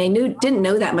Crenshaw, and I didn't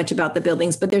know that much about the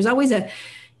buildings, but there's always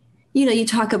you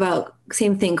talk about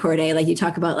same thing, Corday, like you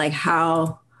talk about like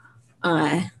how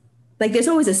like there's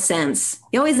always a sense.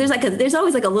 There's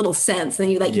always like a little sense.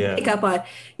 And you pick up on,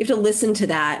 you have to listen to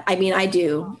that. I mean, I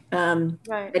do.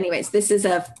 Right. Anyways, this is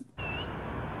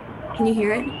can you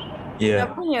hear it? Yeah. I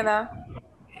can hear that.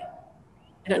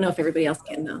 I don't know if everybody else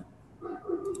can though.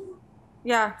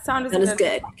 Yeah, sound is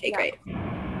good. Okay, yeah. Great.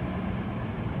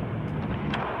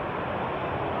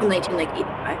 In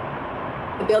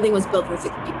 1985. The building was built in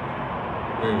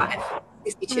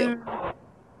 62.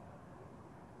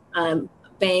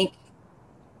 Bank.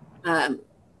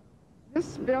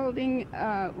 This building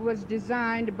was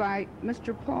designed by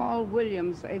Mr. Paul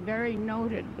Williams, a very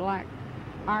noted Black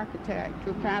architect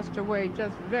who passed away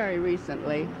just very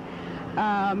recently.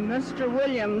 Mr.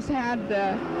 Williams had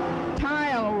the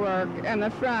tile work in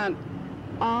the front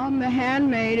on the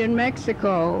handmade in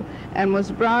Mexico and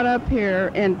was brought up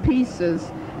here in pieces,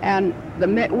 and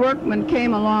the workman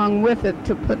came along with it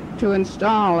to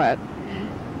install it.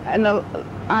 And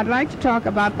I'd like to talk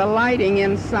about the lighting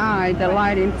inside, the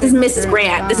lighting. This is Mrs.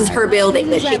 Grant. This is her building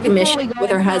that she commissioned with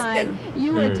her husband.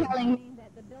 You were telling me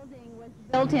that the building was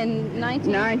built in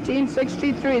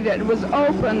 1963, that it was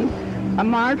opened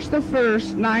March the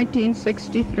 1st,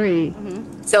 1963.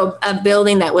 So a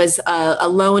building that was a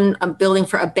building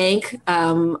for a bank,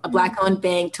 a Black-owned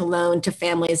bank to loan to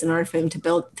families in order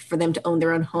for them to own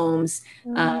their own homes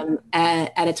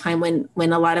at a time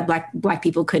when a lot of black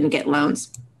people couldn't get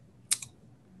loans.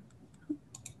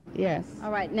 Yes.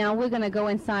 All right, now we're going to go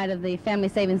inside of the Family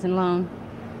Savings and Loan.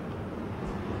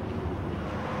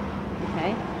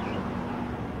 Okay.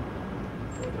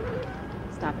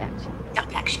 Stop action.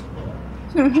 Stop action.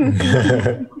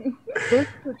 This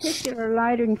particular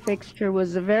lighting fixture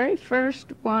was the very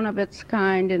first one of its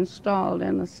kind installed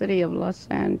in the city of Los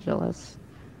Angeles.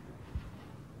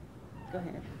 Go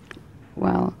ahead.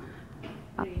 Well,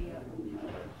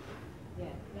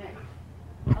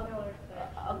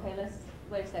 Okay, let's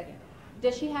wait a second.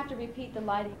 Does she have to repeat the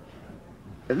lighting?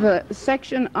 the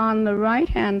section on the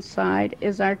right-hand side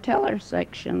is our teller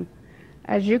section.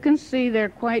 As you can see, they're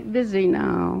quite busy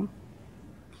now.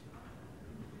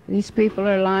 These people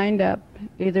are lined up,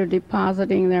 either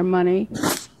depositing their money,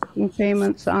 making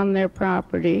payments on their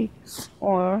property,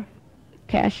 or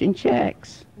cashing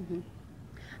checks.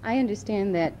 I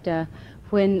understand that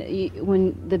when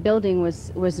the building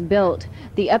was built,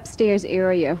 the upstairs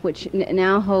area, which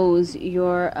now holds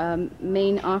your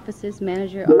main offices,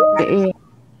 manager offices.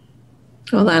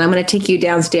 Hold on, I'm going to take you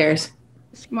downstairs.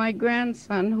 It's my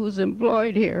grandson who's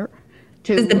employed here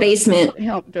to This is the basement.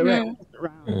 help direct us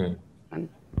around.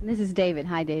 This is David.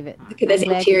 Hi, David. Look at this I'm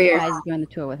glad interior. you guys joined the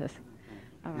tour with us.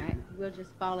 All right, we'll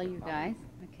just follow you guys.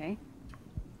 Okay.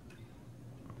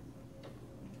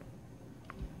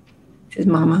 This is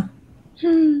Mama.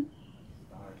 All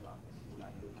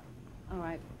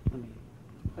right.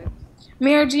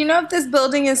 Mira, do you know if this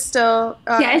building is still?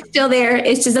 Yeah, it's still there.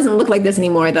 It just doesn't look like this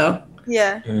anymore, though.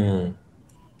 Yeah.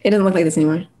 It doesn't look like this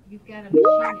anymore. You've got a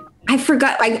machine. I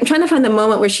forgot. I'm trying to find the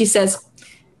moment where she says,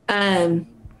 And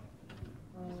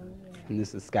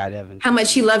this is Scott Evans. how much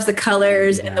she loves the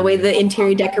colors and the way the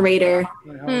interior decorator,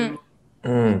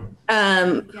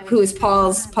 who is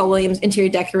Paul Williams, interior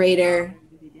decorator,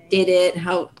 did it.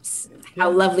 How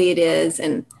lovely it is.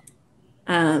 And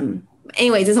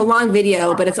anyways, it's a long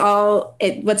video, but it's all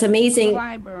what's amazing.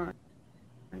 Clyburn.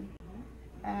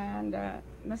 And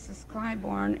Mrs.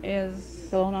 Clyburn is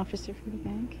The loan officer for the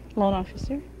bank. Loan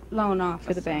officer loan officer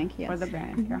for the bank. Yes. For the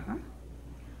bank,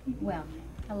 Well,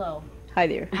 hello. Hi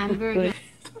there. I'm very good.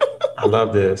 I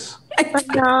love this. I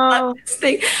love this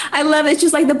thing. I love it. It's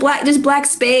just like black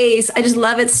space. I just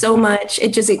love it so much.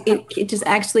 It just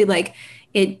actually like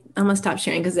it. I'm gonna stop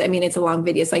sharing because I mean it's a long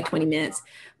video. It's like 20 minutes,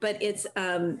 but it's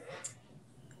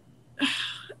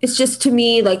just to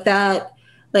me like that.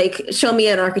 Like show me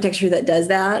an architecture that does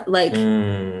that. Like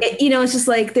it's just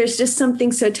like there's just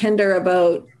something so tender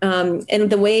about and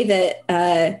the way that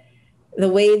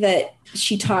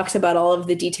she talks about all of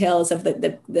the details of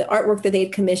the artwork that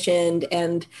they'd commissioned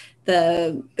and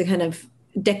the kind of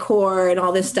decor and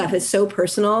all this stuff is so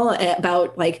personal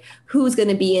about like who's going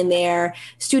to be in there,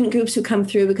 student groups who come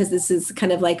through, because this is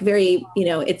kind of like very,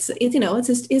 it's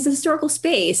a historical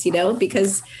space,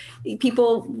 because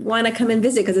people want to come and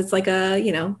visit because it's like a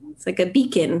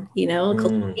beacon, a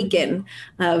cultural beacon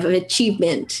of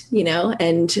achievement,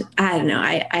 and I don't know,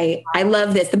 I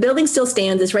love this. The building still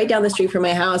stands. It's right down the street from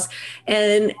my house.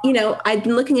 And, I've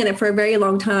been looking at it for a very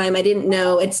long time. I didn't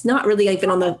know, it's not really even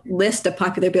on the list of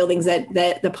popular buildings that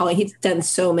the Poly, he's done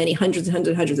so many hundreds of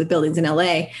buildings in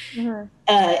LA.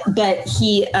 But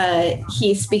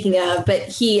he's speaking of, but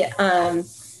he,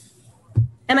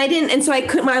 and I didn't, and so I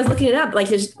couldn't, when I was looking it up, like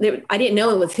I didn't know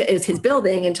it was his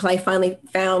building until I finally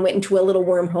went into a little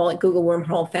wormhole, like Google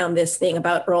wormhole, found this thing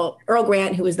about Earl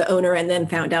Grant, who was the owner, and then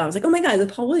found out, I was like, oh my God, it's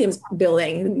the Paul Williams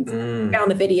building.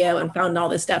 Found the video and found all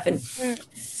this stuff. And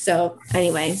so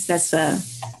anyways, that's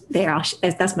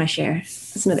that's my share.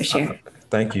 That's another share.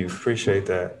 Thank you, appreciate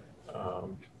that.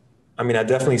 I mean, I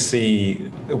definitely see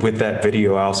with that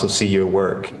video, I also see your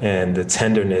work, and the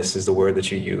tenderness is the word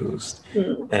that you used.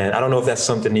 And I don't know if that's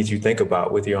something that you think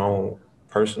about with your own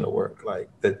personal work, like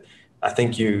that. I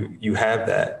think you have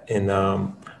that, and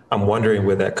I'm wondering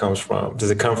where that comes from. Does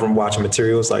it come from watching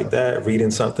materials like that, reading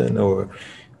something, or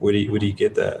where do you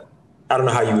get that? I don't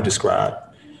know how you would describe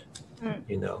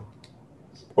you know,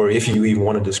 or if you even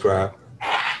want to describe.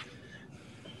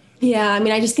 Yeah, I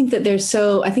mean, I just think that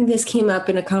I think this came up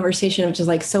in a conversation of just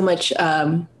like so much,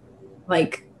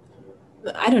 like,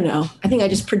 I don't know. I think I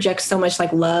just project so much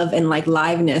like love and like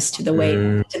liveness to the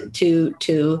way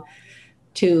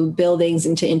to buildings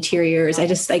and to interiors. I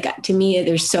just like, to me,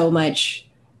 there's so much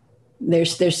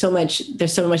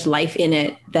life in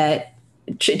it that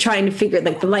trying to figure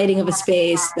like the lighting of a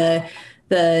space, the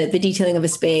detailing of a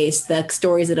space, the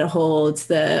stories that it holds,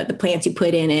 the plants you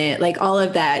put in it, like all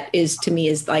of that is to me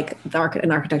is like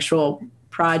an architectural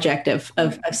project of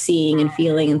seeing and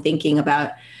feeling and thinking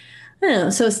about. I don't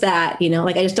know. So it's that, you know,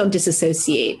 like I just don't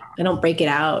disassociate. I don't break it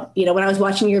out. You know, when I was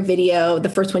watching your video, the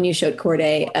first one you showed,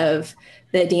 Corday, of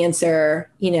the dancer,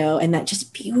 you know, and that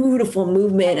just beautiful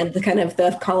movement and the kind of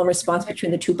the column response between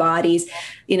the two bodies,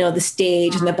 you know, the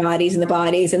stage and the bodies,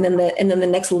 and then the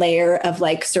next layer of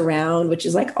like surround, which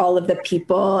is like all of the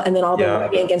people, and then all the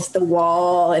lighting against the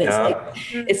wall, and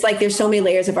it's like there's so many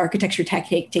layers of architecture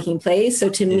taking place. So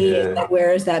to me, it's like,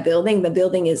 where is that building? The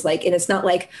building is like, and it's not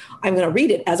like I'm going to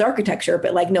read it as architecture,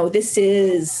 but like, no, this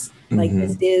is like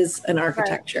this is an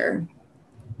architecture.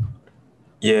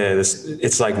 Yeah,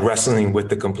 it's like wrestling with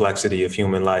the complexity of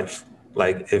human life.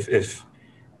 Like if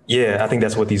I think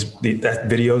that's what that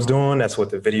video's doing. That's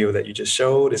what the video that you just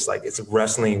showed. It's like, it's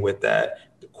wrestling with that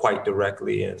quite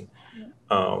directly. And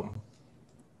I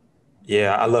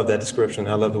love that description.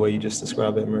 I love the way you just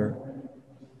described it, Mir.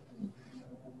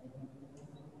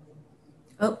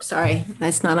 Oh, sorry.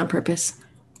 That's not on purpose.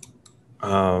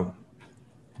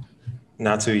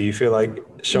 Natu, you feel like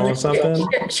showing something?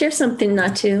 Share something,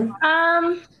 Natu.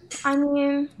 I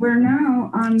mean, we're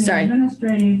now on the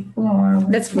administrative floor.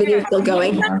 That's video still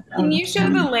going. Can you show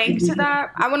the link to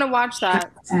that? I want to watch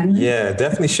that. Yeah,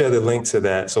 definitely share the link to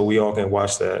that so we all can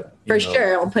watch that. For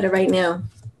sure. I'll put it right now.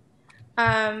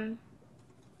 I'll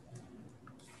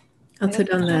put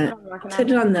it on the,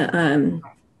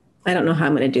 I don't know how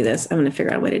I'm going to do this. I'm going to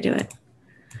figure out a way to do it.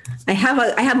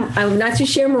 I'm not to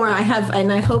share more.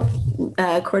 And I hope,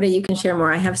 Corday, you can share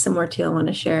more. I have some more too I want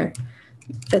to share.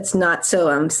 That's not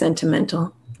so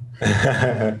sentimental.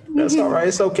 That's all right.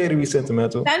 It's okay to be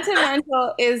sentimental.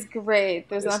 Sentimental is great.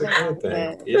 There's nothing wrong with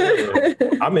it. Yeah,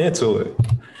 I'm into it.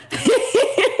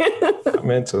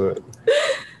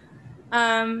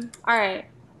 All right.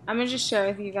 I'm going to just share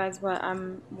with you guys what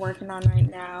I'm working on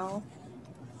right now.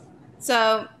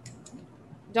 So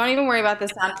don't even worry about the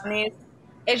sound on these.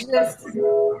 It's just,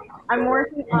 I'm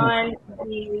working on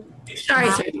these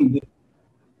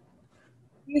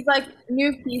like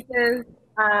new pieces.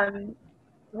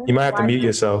 You might have to mute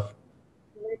yourself.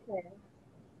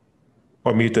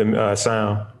 Or mute the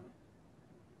sound.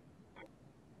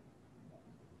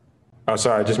 Oh,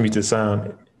 sorry, just mute the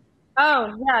sound.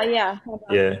 Oh, yeah. Hold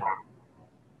on. Yeah.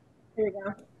 Here we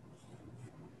go.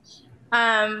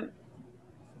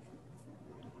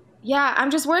 Yeah, I'm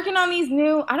just working on these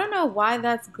new, I don't know why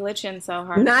that's glitching so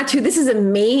hard. Natu, this is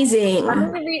amazing.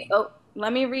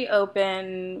 Let me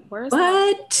reopen. Where's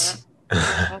what?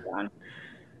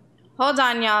 Hold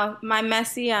on, y'all. My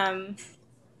messy,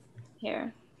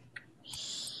 here.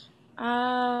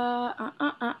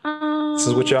 This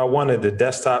is what y'all wanted, the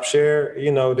desktop share.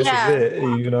 You know, this is it.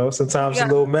 You know, sometimes it's a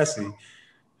little messy. I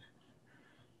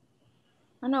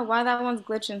don't know why that one's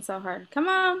glitching so hard. Come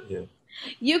on. Yeah.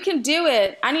 You can do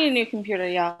it. I need a new computer,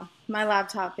 y'all. My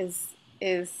laptop is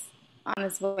on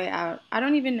its way out. I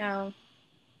don't even know.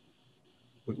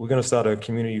 We're gonna start a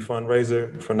community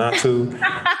fundraiser for Natu.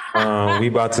 We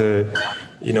about to,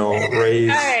 raise.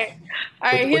 All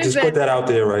right. Just put that out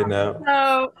there right now.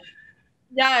 So,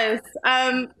 yes.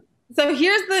 So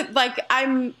here's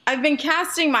I've been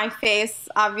casting my face.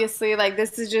 Obviously, like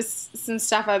this is just some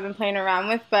stuff I've been playing around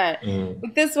with. But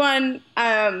with this one,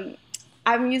 I'm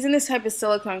using this type of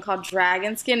silicone called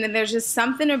dragon skin, and there's just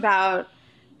something about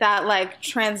that like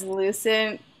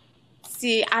translucent.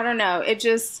 See, I don't know.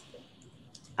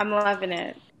 I'm loving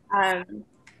it.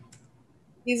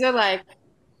 These are like,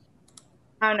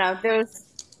 I don't know.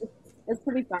 It's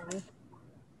pretty fun.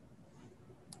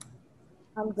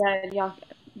 I'm dead, y'all.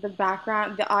 The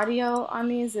background, the audio on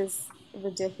these is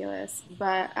ridiculous.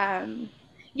 But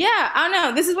yeah, I don't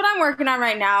know. This is what I'm working on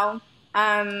right now.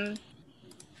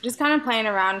 Just kind of playing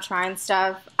around, trying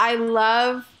stuff. I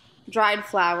love dried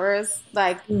flowers.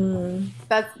 Like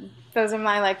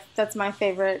that's my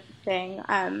favorite thing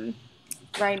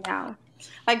right now.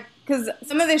 Like, because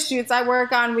some of the shoots I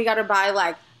work on, we got to buy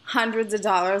like hundreds of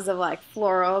dollars of like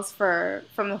florals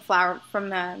from the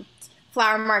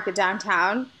flower market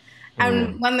downtown.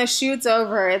 And when the shoot's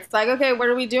over, it's like, okay, what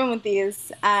are we doing with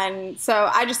these? And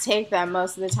so I just take them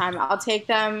most of the time. I'll take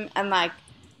them and like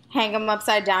hang them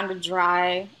upside down to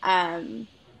dry.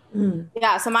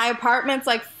 Yeah, so my apartment's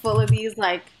like full of these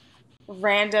like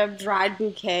random dried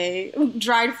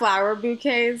flower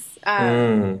bouquets.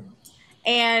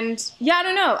 And yeah, I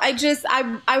don't know.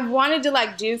 I wanted to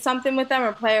like do something with them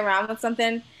or play around with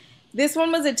something. This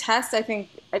one was a test, I think,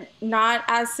 not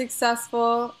as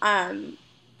successful.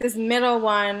 This middle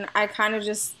one, I kind of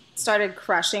just started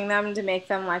crushing them to make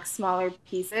them like smaller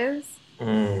pieces.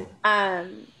 But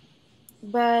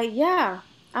yeah,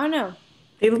 I don't know.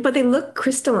 But they look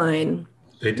crystalline.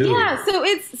 They do. Yeah, so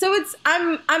it's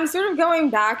I'm sort of going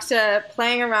back to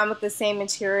playing around with the same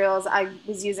materials I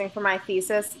was using for my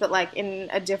thesis, but like in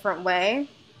a different way.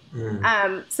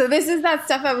 So this is that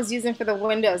stuff I was using for the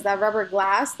windows, that rubber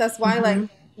glass. That's why like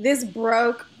this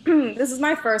broke. This is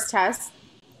my first test,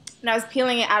 and I was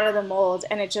peeling it out of the mold,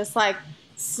 and it just like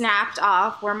snapped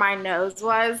off where my nose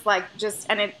was, like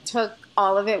and it took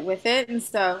all of it with it, and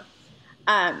so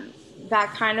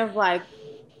that kind of like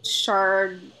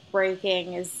shard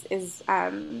breaking is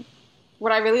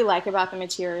what I really like about the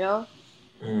material.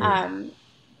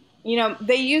 You know,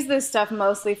 they use this stuff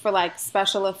mostly for like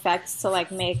special effects to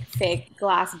like make fake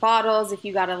glass bottles. If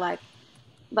you gotta like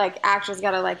actors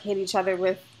gotta like hit each other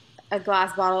with a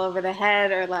glass bottle over the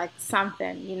head or like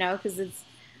something, you know, because it's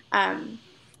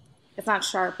not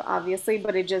sharp obviously,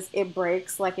 but it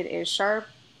breaks like it is sharp.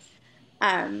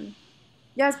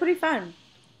 Yeah, it's pretty fun.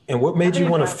 And what made you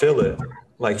want to fill it?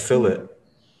 Like fill it?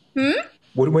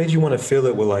 What made you want to fill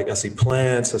it with, like, I see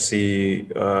plants, I see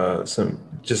some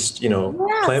just, you know,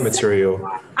 plant material.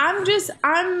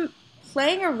 I'm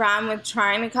playing around with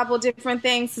trying a couple different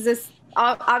things. This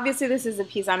obviously this is a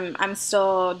piece I'm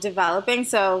still developing.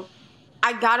 So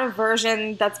I got a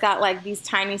version that's got like these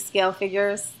tiny scale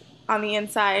figures on the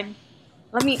inside.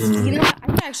 Let me, you know what? I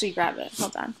can actually grab it.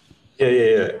 Hold on. Yeah.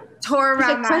 There's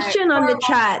a question on the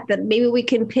chat that maybe we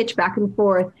can pitch back and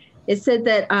forth. It said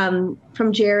that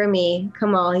from Jeremy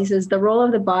Kamal, he says, the role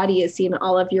of the body is seen in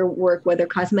all of your work, whether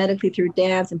cosmetically through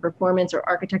dance and performance or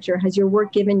architecture. Has your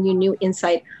work given you new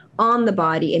insight on the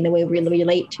body and the way we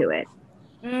relate to it?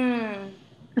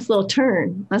 That's a little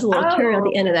turn. That's a little turn at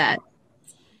the end of that.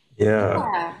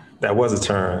 Yeah. That was a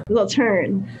turn. A little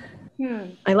turn.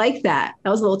 I like that.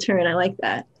 That was a little turn. I like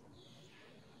that.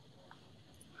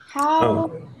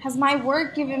 How has my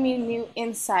work given me new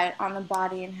insight on the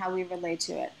body and how we relate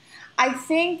to it? I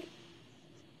think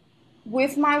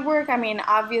with my work, I mean,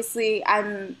 obviously,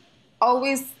 I'm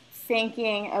always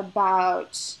thinking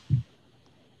about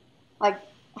like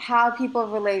how people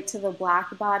relate to the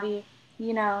Black body,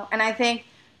 you know, and I think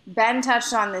Ben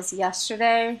touched on this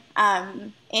yesterday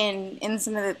in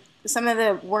some of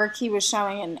the work he was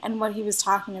showing and what he was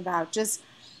talking about. Just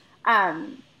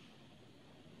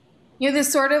you know,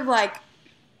 this sort of like,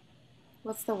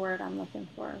 what's the word I'm looking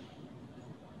for?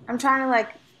 I'm trying to like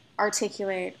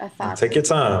articulate a thought. Take your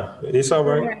time. It's all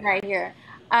right. Right here.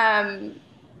 Yeah,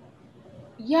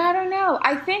 I don't know.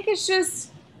 I think it's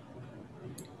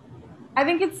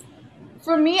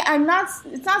for me,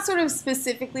 it's not sort of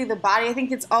specifically the body. I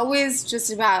think it's always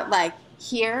just about like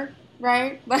here,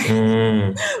 right? Like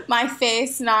my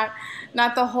face, not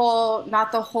the whole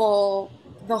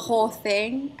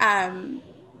thing.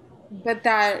 But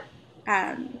that,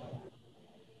 I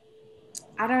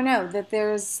don't know, that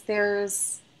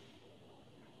there's,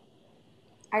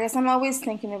 I guess I'm always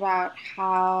thinking about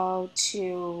how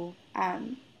to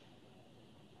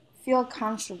feel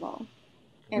comfortable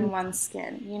in one's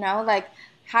skin, you know, like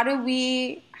how do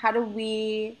we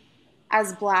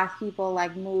as Black people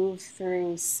like move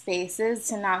through spaces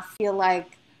to not feel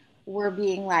like we're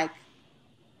being like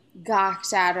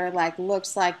gawked at or like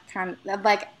looks like kind of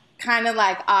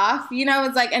like off, you know,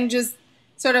 it's like, and just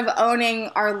sort of owning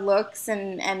our looks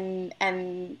and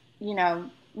you know,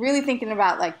 really thinking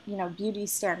about like, you know, beauty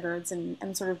standards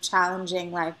and sort of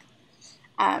challenging like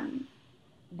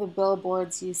the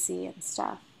billboards you see and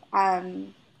stuff. I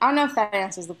don't know if that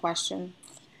answers the question.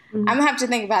 I'm gonna have to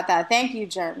think about that. Thank you,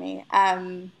 Jeremy.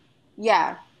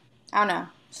 Yeah, I don't know,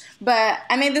 but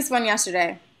I made this one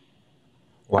yesterday.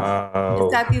 Wow.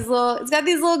 It's got these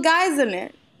little guys in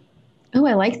it. Oh,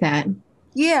 I like that.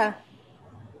 Yeah.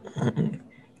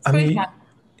 I mean,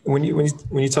 when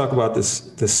you talk about the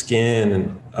skin,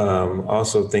 and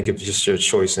also think of just your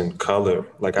choice in color.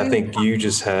 Like I think you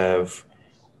just have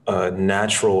a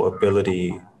natural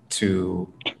ability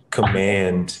to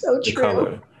command the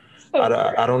color.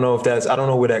 I don't know if I don't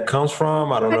know where that comes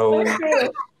from. I don't know.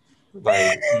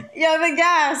 Like, yeah, the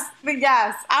gas.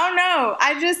 I don't know.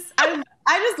 I just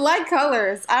like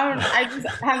colors. I just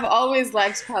have always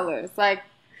liked colors. Like,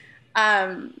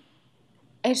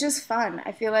 it's just fun.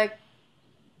 I feel like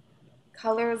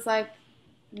color is like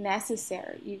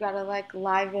necessary. You gotta like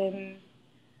liven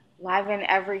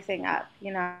everything up,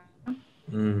 you know?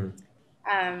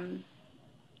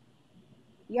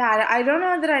 Yeah, I don't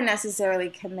know that I necessarily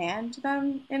command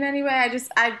them in any way. I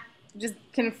just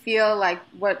can feel like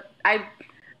I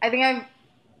think I've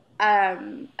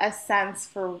a sense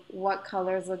for what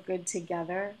colors look good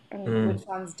together and which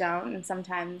ones don't, and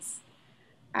sometimes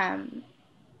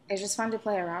it's just fun to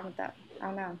play around with them. I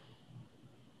don't know.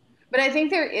 But I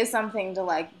think there is something to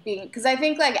like being, because I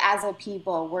think like as a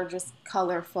people, we're just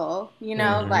colorful, you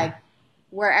know, like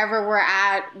wherever we're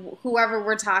at, whoever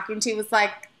we're talking to, it's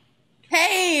like,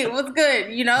 hey, what's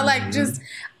good? You know, like just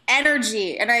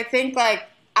energy. And I think like,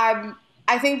 I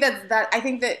think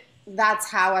that's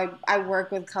how I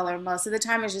work with color most of the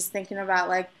time, is just thinking about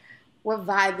like, what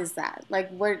vibe is that? Like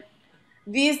what,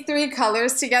 these 3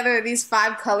 colors together, these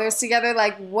 5 colors together,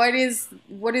 like what is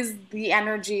the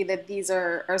energy that these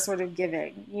are sort of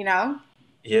giving, you know?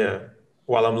 Yeah.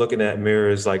 While I'm looking at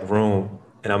Mirror's like room,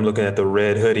 and I'm looking at the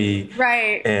red hoodie,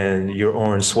 right, and your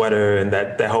orange sweater, and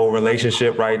that whole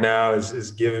relationship right now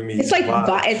is giving me. It's like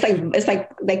vibrating,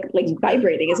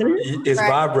 isn't it? It's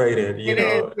vibrating, you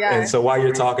know. Is, yeah. And so while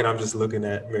you're talking, I'm just looking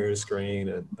at Mirror's screen,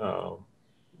 and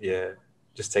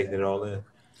just taking it all in.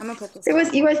 I'm gonna put this. There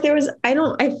was I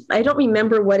don't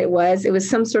remember what it was. It was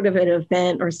some sort of an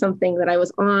event or something that I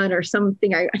was on or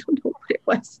something. I don't know what it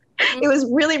was. It was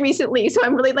really recently, so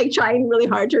I'm really like trying really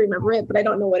hard to remember it, but I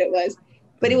don't know what it was.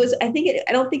 But it was, I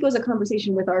don't think it was a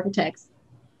conversation with architects,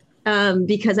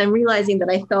 because I'm realizing that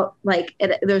I felt like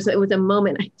it was a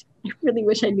moment. I really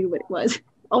wish I knew what it was.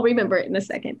 I'll remember it in a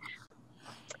second.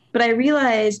 But I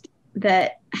realized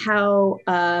that how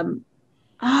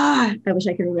I wish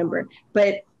I could remember,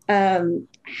 but I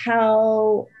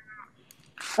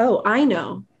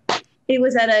know. It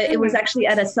was actually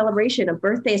at a celebration, a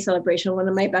birthday celebration. One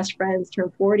of my best friends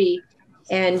turned 40,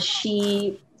 and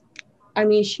she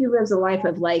lives a life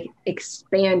of like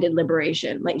expanded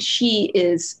liberation. Like she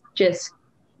is just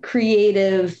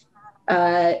creative.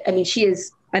 She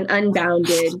is an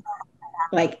unbounded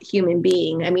like human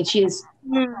being. She is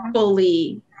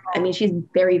fully, she's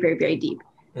very, very, very deep,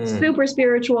 super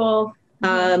spiritual,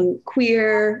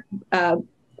 queer,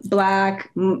 Black,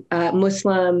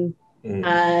 Muslim,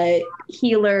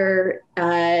 healer,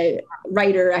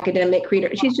 writer, academic,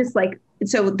 creator. She's just like,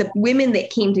 so the women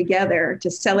that came together to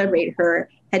celebrate her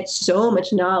had so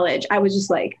much knowledge. I was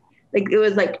just like it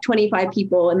was like 25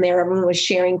 people in there. Everyone was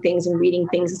sharing things and reading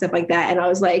things and stuff like that. And I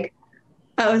was like,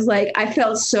 I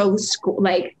felt so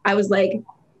like, I was like,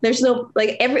 there's no,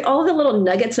 like all the little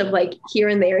nuggets of like here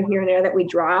and there that we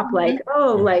drop, like,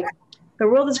 oh, like the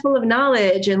world is full of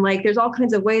knowledge. And like, there's all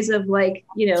kinds of ways of like,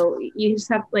 you know, you just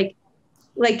have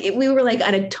we were like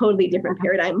at a totally different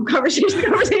paradigm. Conversation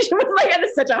was like at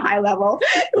such a high level.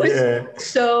 It was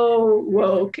so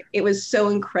woke. It was so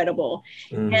incredible.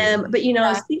 But you know,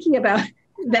 I was thinking about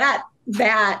that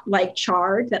like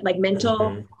charge, that like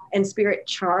mental and spirit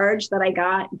charge that I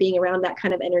got being around that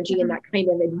kind of energy and that kind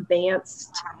of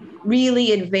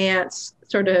really advanced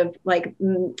sort of like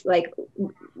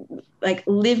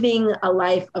living a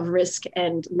life of risk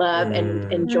and love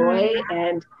and joy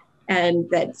and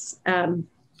that's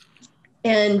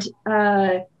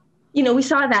you know, we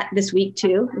saw that this week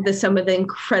too, some of the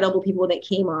incredible people that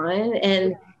came on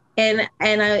and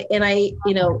I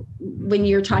you know, when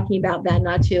you're talking about that,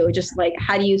 Natu, just like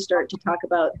how do you start to talk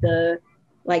about the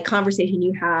like conversation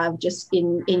you have just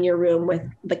in your room with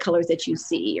the colors that you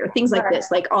see or things like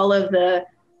this, like all of the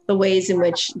ways in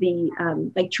which the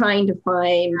like trying to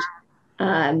find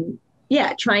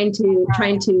trying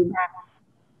to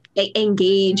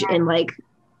engage in like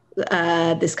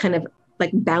this kind of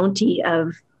like bounty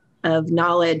of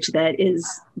knowledge that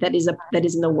is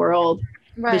in the world,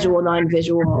 visual,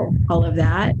 non-visual, all of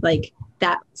that, like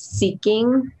that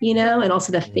seeking, you know, and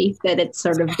also the faith that it's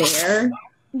sort of there.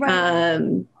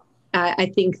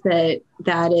 I think that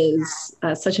is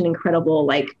such an incredible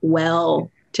like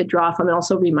well to draw from, and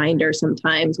also reminder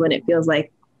sometimes when it feels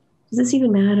like, does this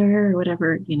even matter or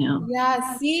whatever, you know?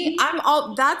 Yeah, see,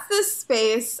 that's the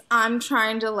space I'm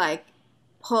trying to like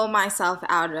pull myself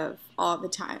out of all the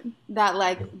time. That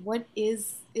like, what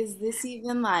is this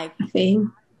even like a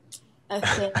thing? Like,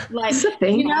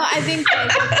 you know, I think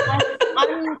like,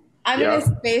 I'm in a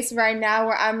space right now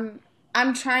where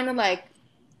I'm trying to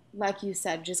like you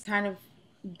said, just kind of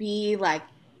be like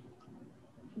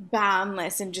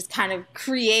boundless and just kind of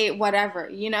create whatever,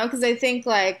 you know? Because I think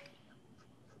like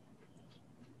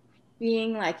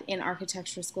being like in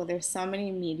architecture school, there's so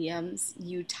many mediums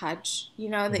you touch, you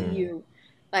know, that you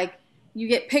like,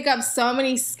 you pick up so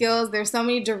many skills. There's so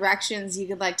many directions you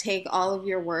could like take all of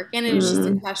your work in. And it's just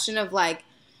a question of like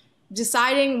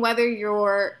deciding whether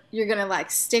you're gonna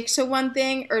like stick to one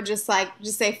thing or just say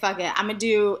fuck it, I'm gonna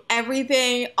do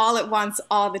everything all at once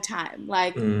all the time,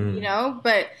 like you know.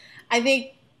 But I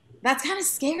think that's kind of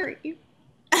scary.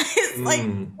 It's like,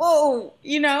 whoa,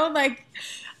 you know, like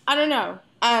I don't know.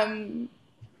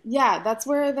 Yeah, that's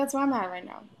where I'm at right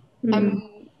now.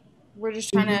 We're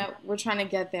just trying to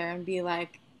get there and be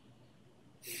like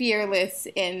fearless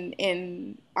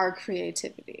in our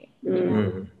creativity.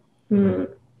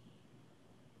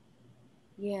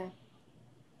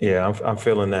 Yeah, I'm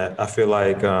feeling that. I feel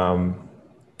like I'm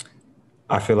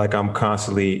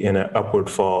constantly in an upward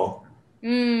fall.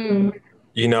 You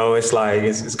know, it's like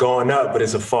it's going up, but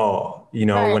it's a fall. You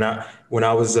know, when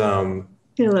I was I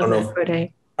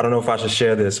don't know if I should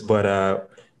share this, but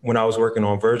when I was working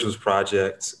on Virgil's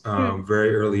project,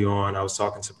 very early on, I was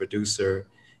talking to a producer,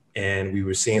 and we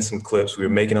were seeing some clips. We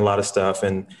were making a lot of stuff,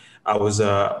 and I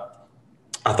thought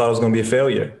it was going to be a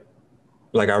failure.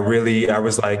 Like I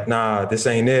was like, nah, this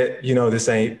ain't it. You know, this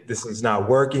is not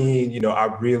working. You know,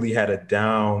 I really had a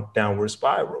downward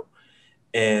spiral.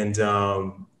 And,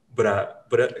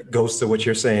 but it goes to what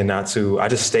you're saying, I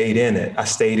just stayed in it. I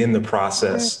stayed in the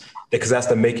process because that's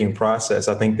the making process.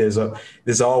 I think there's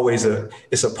always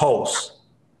it's a pulse,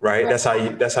 right? That's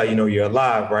how you know you're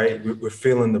alive, right? We're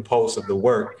feeling the pulse of the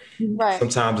work. Right.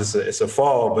 Sometimes it's a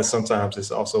fall, but sometimes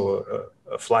it's also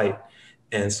a flight.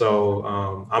 And so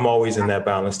I'm always in that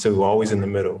balance too, always in the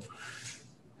middle.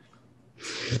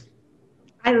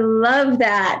 I love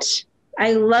that.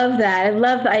 I love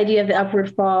the idea of the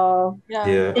upward fall.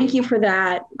 Yeah. Thank you for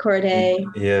that, Corday.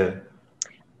 Yeah.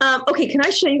 Okay, can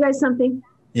I show you guys something?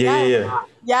 Yeah.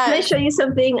 Can I show you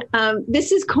something?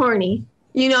 This is corny.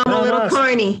 You know, I'm a little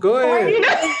corny. Go ahead. You know?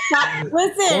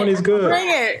 Listen, corny's good. Bring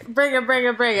it. You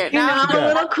know, I'm a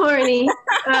little corny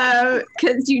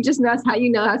because you just know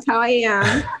that's how I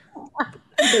am.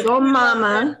 Big old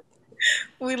mama.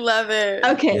 We love it.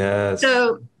 Okay. Yes.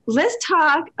 So let's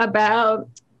talk about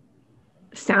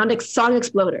Song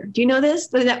Exploder. Do you know this?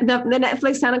 The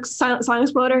Netflix Song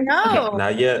Exploder? No. Okay.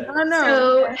 Not yet. I don't know.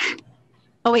 So,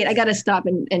 oh wait, I gotta stop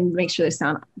and make sure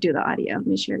do the audio. Let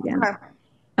me share again. Okay.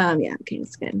 Yeah, okay,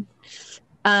 that's good.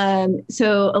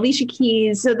 So Alicia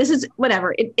Keys, so this is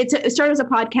whatever. It started as a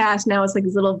podcast. Now it's like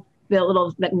these little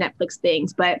Netflix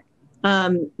things, but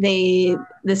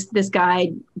this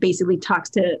guy basically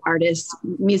talks to artists,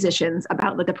 musicians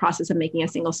about like the process of making a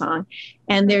single song.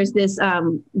 And there's this,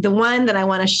 the one that I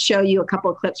want to show you a couple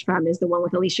of clips from is the one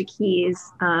with Alicia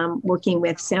Keys, working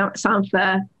with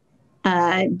Sampha,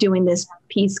 doing this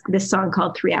song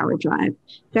called 3 Hour Drive.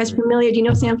 You guys familiar? Do you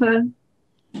know Sampha?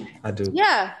 I do.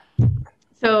 Yeah.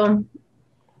 So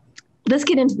let's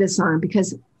get into this song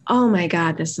because, oh my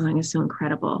God, this song is so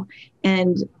incredible.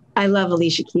 And I love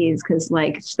Alicia Keys because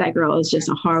like that girl is just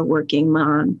a hardworking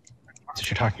mom. That's what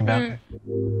you're talking about?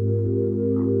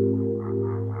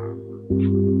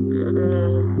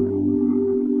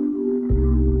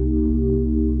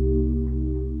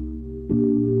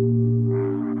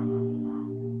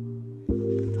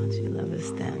 Don't you love a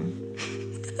stem?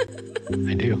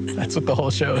 I do. That's what the whole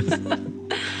show is.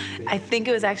 I think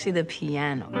it was actually the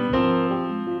piano.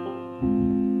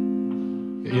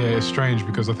 Yeah, it's strange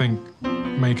because I think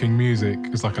making music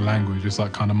is like a language. It's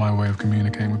like kind of my way of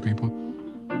communicating with people.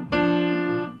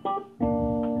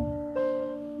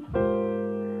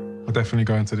 I definitely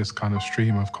go into this kind of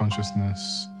stream of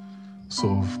consciousness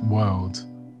sort of world.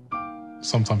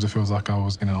 Sometimes it feels like I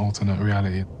was in an alternate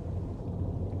reality.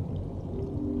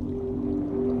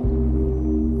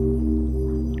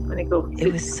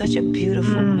 It was such a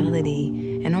beautiful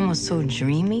melody and almost so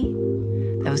dreamy.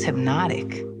 That was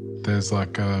hypnotic. There's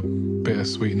like a bit of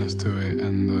sweetness to it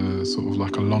and sort of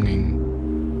like a longing.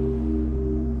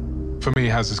 For me,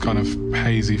 it has this kind of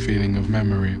hazy feeling of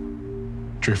memory,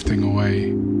 drifting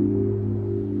away.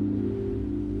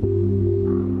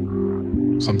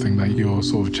 Something that you're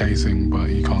sort of chasing, but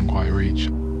you can't quite reach.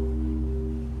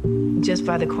 Just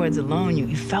by the chords alone,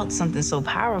 you felt something so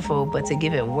powerful, but to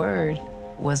give it word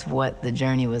was what the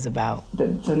journey was about.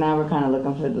 So now we're kind of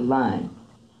looking for the line.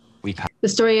 The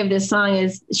story of this song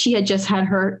is she had just had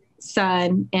her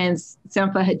son and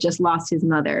Sampha had just lost his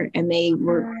mother, and they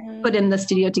were put in the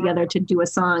studio together to do a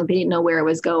song. They didn't know where it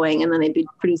was going, and then they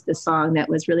produced this song that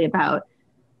was really about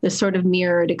this sort of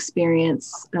mirrored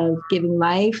experience of giving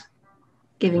life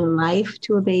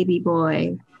to a baby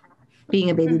boy,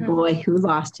 being a baby boy who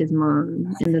lost his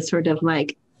mom, and the sort of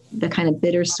like the kind of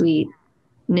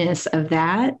bittersweetness of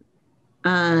that,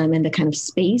 and the kind of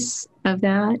space of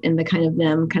that, and the kind of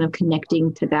them kind of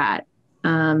connecting to that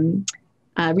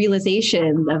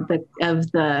realization of the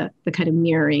kind of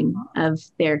mirroring of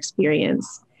their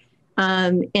experience.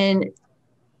 And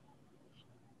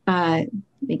let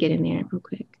me get in there real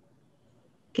quick.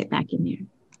 Get back in there.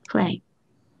 Play.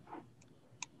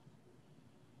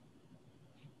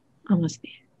 Almost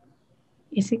there.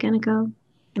 Is it gonna go?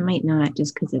 It might not,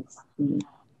 just because it's.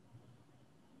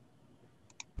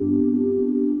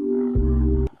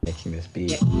 Making this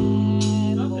beat. I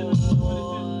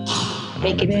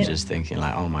Making remember it. just thinking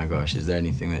like, oh my gosh, is there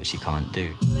anything that she can't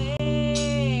do?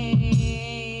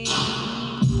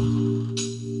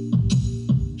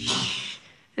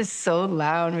 It's so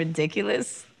loud and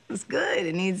ridiculous. It's good,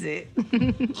 it needs it.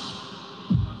 It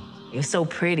was so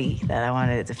pretty that I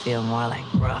wanted it to feel more like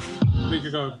rough. We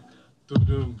could go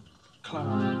doom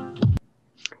clown.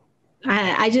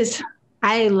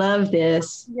 I love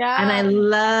this. Yeah. And I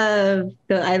love,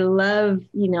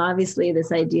 obviously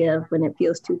this idea of when it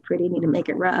feels too pretty, you need to make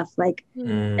it rough. Like,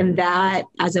 and that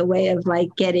as a way of like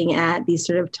getting at these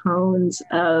sort of tones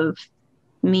of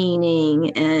meaning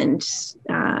and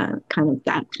kind of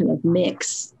that kind of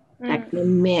mix,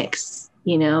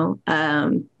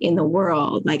 in the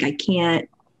world. Like I can't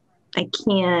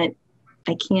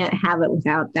have it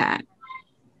without that.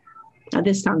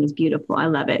 This song is beautiful. I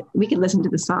love it. We could listen to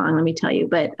the song, let me tell you.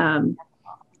 But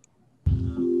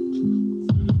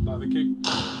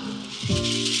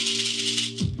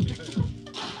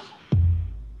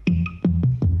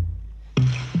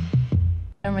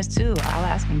Numbers too, I'll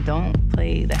ask him, don't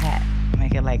play the hat.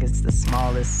 Make it like it's the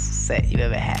smallest set you've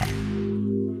ever had.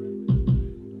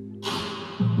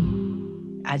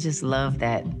 I just love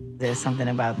that there's something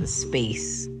about the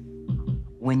space.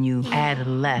 When you add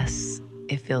less,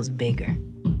 it feels bigger.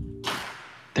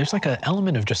 There's like an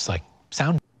element of just like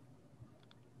sound.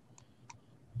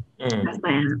 That's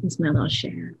my little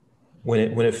share. When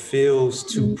it feels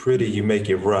too pretty, you make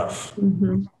it rough.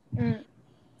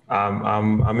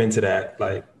 I'm into that.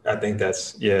 Like I think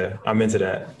that's I'm into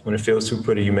that. When it feels too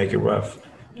pretty, you make it rough.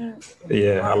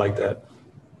 Yeah, I like that.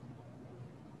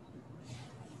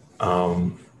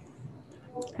 Go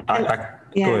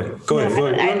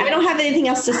ahead. I don't have anything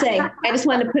else to say. I just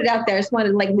wanted to put it out there. I just wanted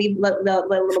to like leave a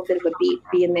little bit of a beat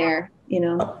be in there,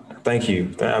 Thank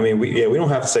you. I mean, we don't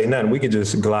have to say nothing. We could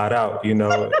just glide out,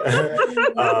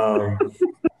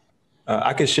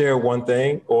 I could share one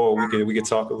thing, or we could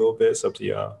talk a little bit. It's up to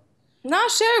y'all. No,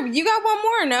 sure. You got one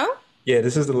more, no? Yeah,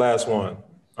 this is the last one.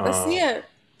 Let's see it.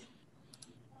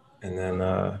 And then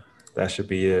that should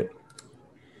be it.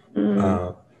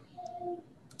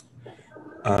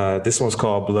 This one's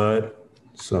called Blood.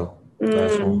 So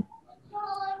last one.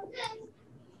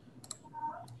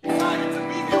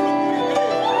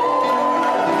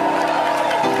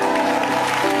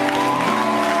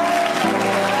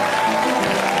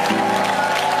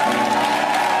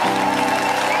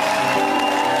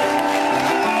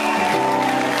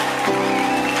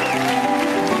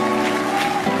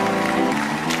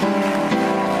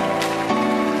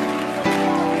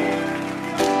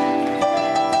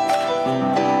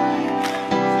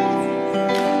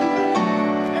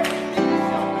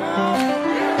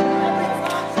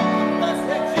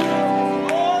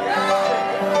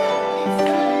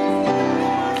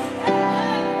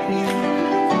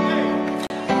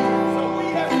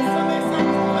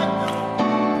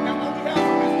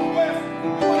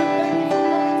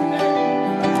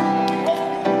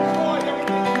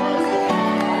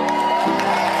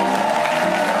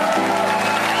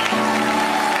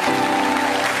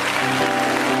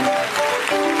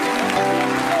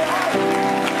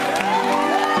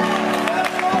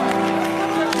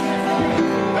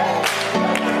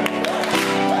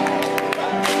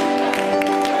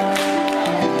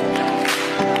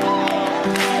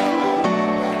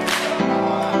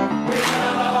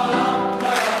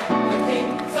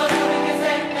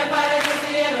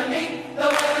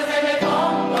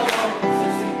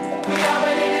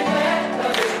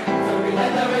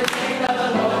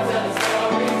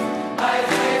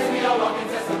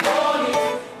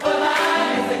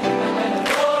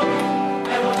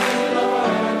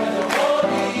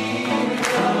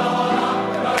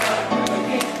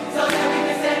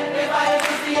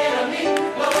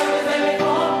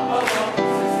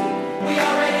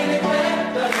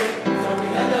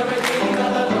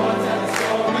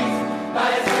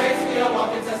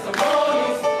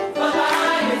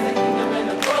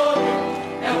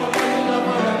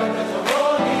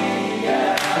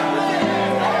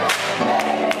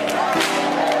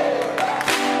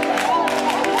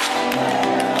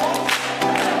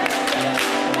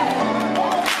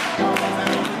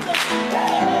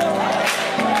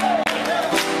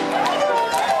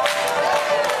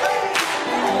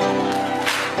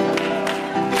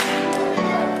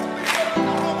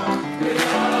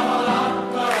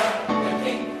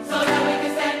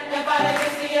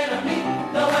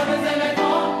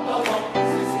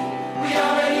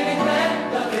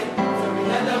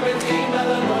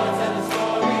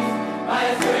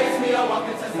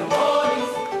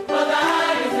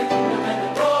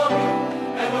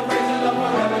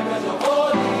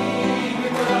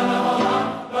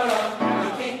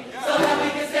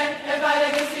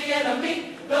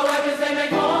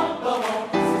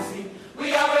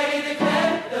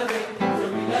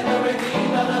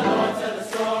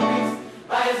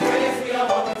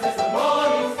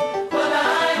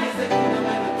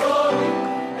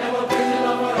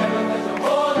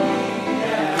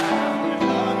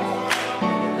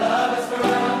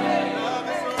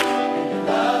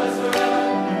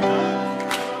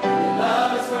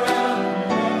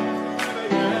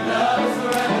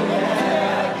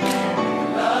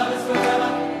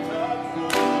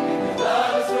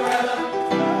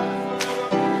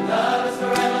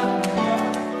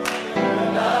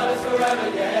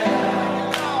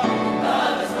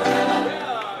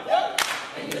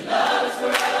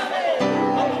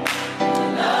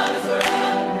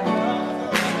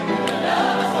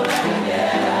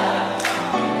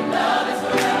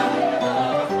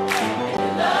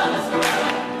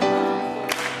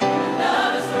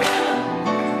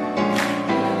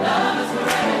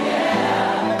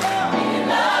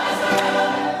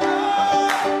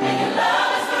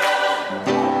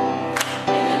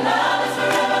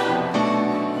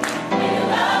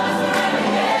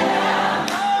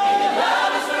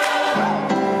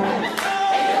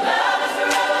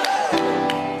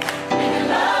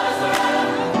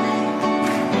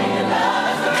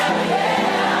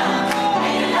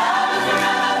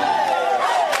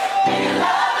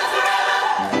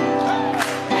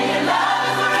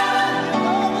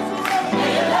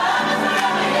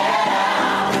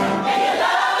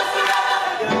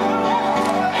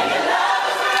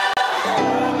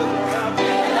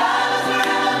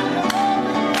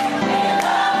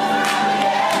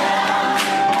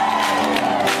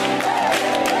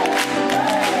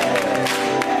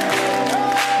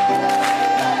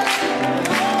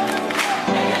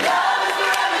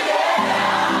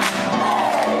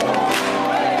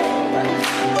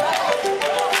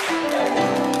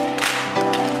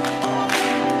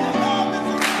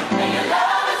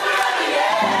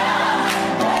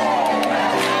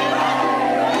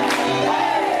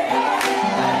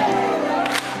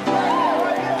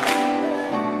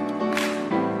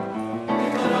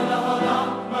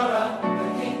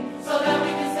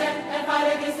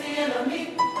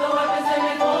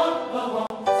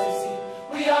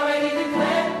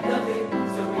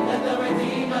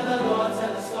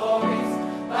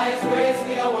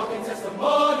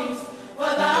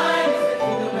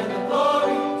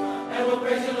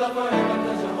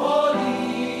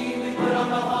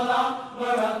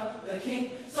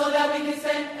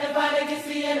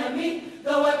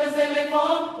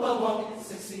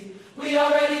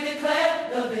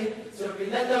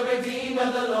 Let the redeemed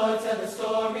of the Lord tell the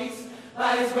stories.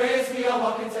 By his grace we are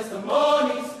walking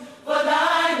testimonies. For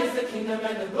thine is the kingdom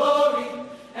and the glory.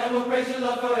 And we'll praise you,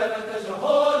 Lord, forever because you're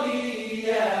holy,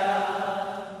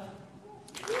 yeah.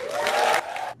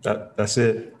 That's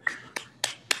it.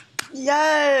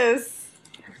 Yes.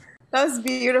 That was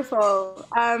beautiful.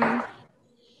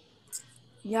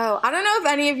 Yo, I don't know if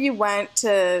any of you went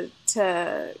to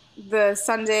the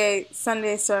Sunday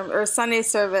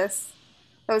service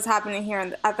that was happening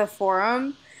here at the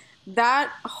Forum.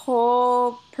 That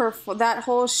whole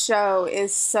show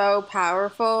is so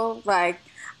powerful. Like,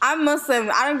 I'm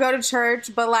Muslim, I don't go to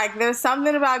church, but like there's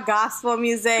something about gospel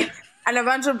music and a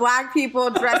bunch of Black people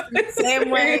dressed in the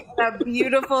same way in a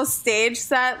beautiful stage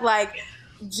set, like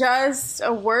just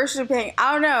worshiping.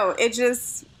 I don't know, it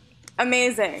just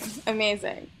amazing.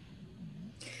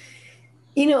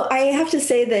 You know, I have to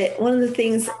say that one of the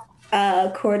things,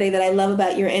 Corday, that I love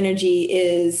about your energy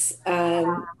is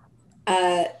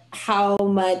how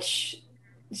much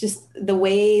just the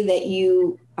way that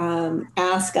you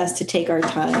ask us to take our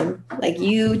time. Like,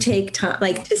 you take time,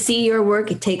 like, to see your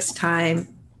work, it takes time,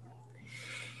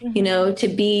 you know, to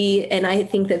be, and I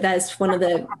think that that's one of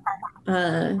the,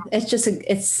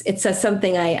 it's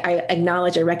something I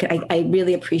acknowledge, I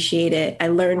really appreciate it. I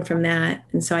learn from that.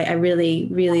 And so I really,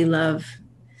 really love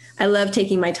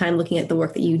taking my time looking at the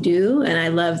work that you do. And I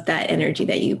love that energy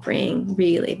that you bring,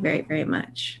 really, very, very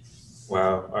much.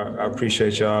 Wow, I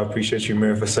appreciate y'all. I appreciate you,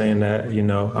 Mary, for saying that. You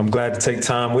know, I'm glad to take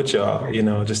time with y'all, you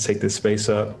know, just take this space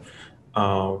up.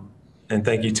 And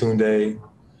thank you, Tunde,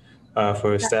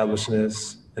 for establishing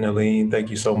this. And Allyn, thank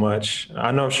you so much.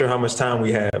 I'm sure how much time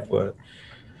we have, but.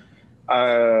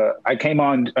 I came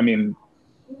on, I mean,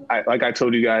 like I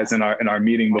told you guys in our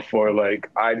meeting before, like,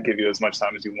 I'd give you as much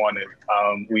time as you wanted.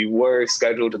 We were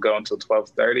scheduled to go until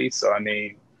 12:30. So, I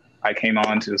mean, I came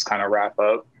on to just kind of wrap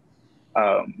up.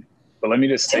 But let me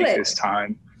just take this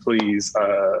time, please.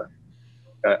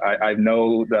 I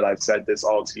know that I've said this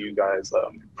all to you guys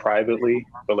privately,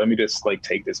 but let me just like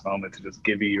take this moment to just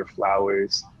give you your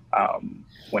flowers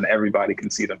when everybody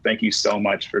can see them. Thank you so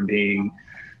much for being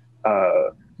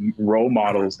role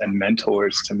models and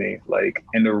mentors to me. Like,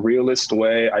 in the realest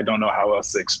way, I don't know how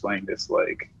else to explain this.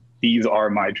 Like, these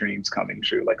are my dreams coming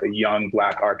true. Like, a young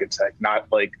Black architect, not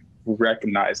like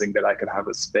recognizing that I could have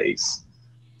a space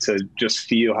to just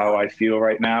feel how I feel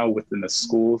right now within the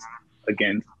schools.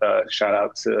 Again, shout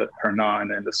out to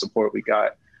Hernan and the support we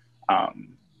got.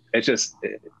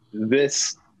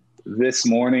 This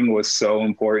morning was so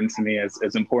important to me,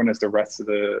 as important as the rest of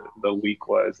the week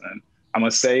was. And I'm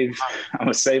gonna save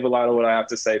a lot of what I have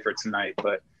to say for tonight,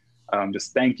 but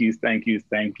just thank you.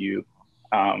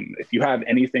 If you have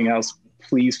anything else,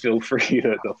 please feel free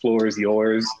the floor is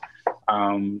yours.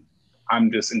 I'm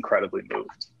just incredibly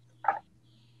moved.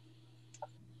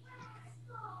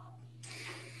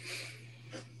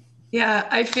 Yeah,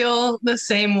 I feel the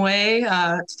same way.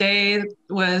 Today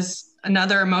was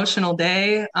another emotional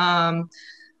day. I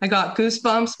got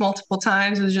goosebumps multiple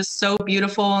times. It was just so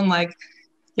beautiful, and like,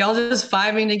 y'all just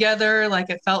vibing together. Like,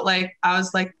 it felt like I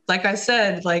was like I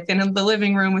said, like in the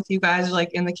living room with you guys,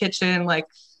 like in the kitchen. Like,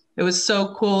 it was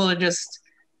so cool to just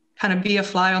kind of be a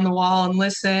fly on the wall and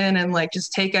listen and like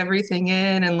just take everything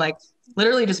in and like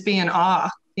literally just be in awe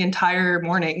the entire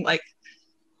morning. Like,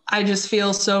 I just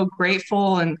feel so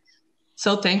grateful and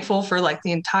so thankful for like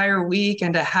the entire week,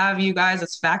 and to have you guys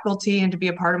as faculty and to be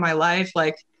a part of my life.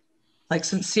 Like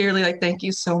sincerely, like, thank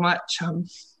you so much.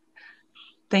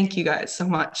 Thank you guys so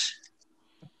much.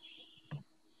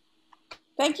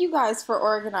 Thank you guys for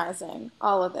organizing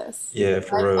all of this. Yeah,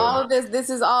 for real. All of this.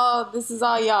 This is all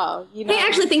y'all. You know? I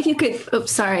actually think you could.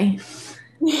 Oops, sorry.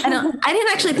 I didn't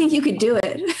actually think you could do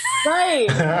it. Right.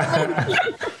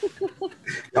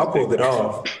 Y'all pulled it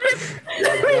off.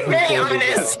 Very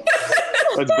honest.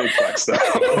 That's big flex stuff.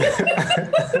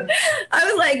 I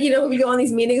was like, you know, we go on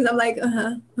these meetings. I'm like,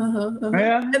 Yeah.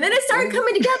 And then it started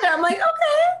coming together. I'm like,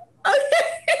 okay.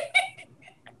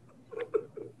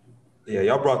 Yeah,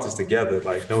 y'all brought this together,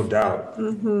 like, no doubt.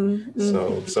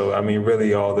 Mm-hmm. So I mean,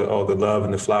 really, all the love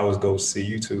and the flowers goes to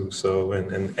you two. So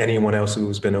and anyone else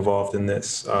who's been involved in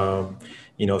this,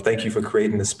 you know, thank you for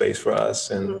creating this space for us,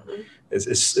 and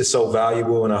it's so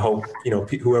valuable. And I hope, you know,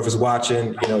 whoever's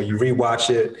watching, you know, you rewatch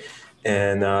it,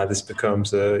 and this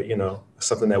becomes you know,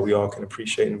 something that we all can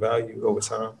appreciate and value over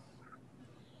time.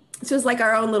 So it's like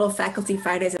our own little faculty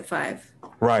Fridays at 5.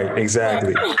 Right,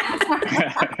 exactly.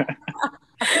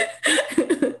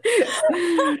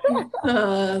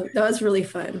 That was really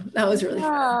fun. That was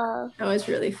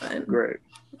really fun. Great.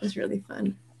 That was really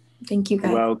fun. Thank you,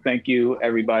 guys. Well, thank you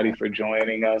everybody for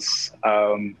joining us.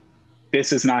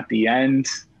 This is not the end.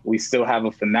 We still have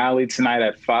a finale tonight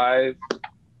at 5.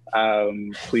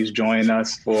 Please join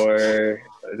us for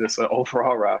just an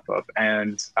overall wrap up.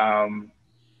 And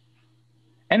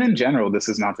in general, this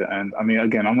is not the end. I mean,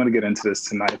 again, I'm going to get into this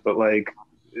tonight, but like,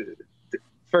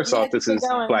 first off, this is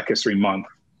Black History Month.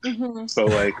 Mm-hmm. So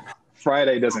like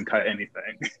Friday doesn't cut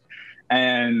anything.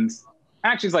 And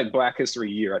actually it's like Black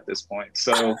History Year at this point.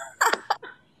 So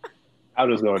I'll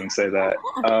just go ahead and say that.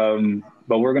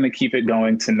 But we're going to keep it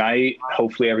going tonight.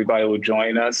 Hopefully everybody will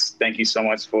join us. Thank you so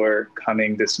much for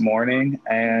coming this morning,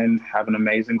 and have an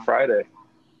amazing Friday.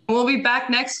 We'll be back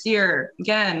next year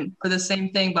again for the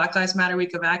same thing. Black Lives Matter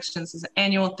Week of Actions is an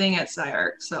annual thing at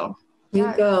SCI-Arc. So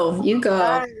you go. There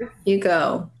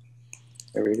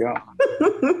we go.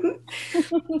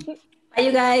 Bye,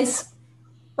 you guys.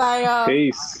 Bye, y'all.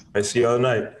 Peace. I see y'all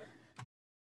tonight.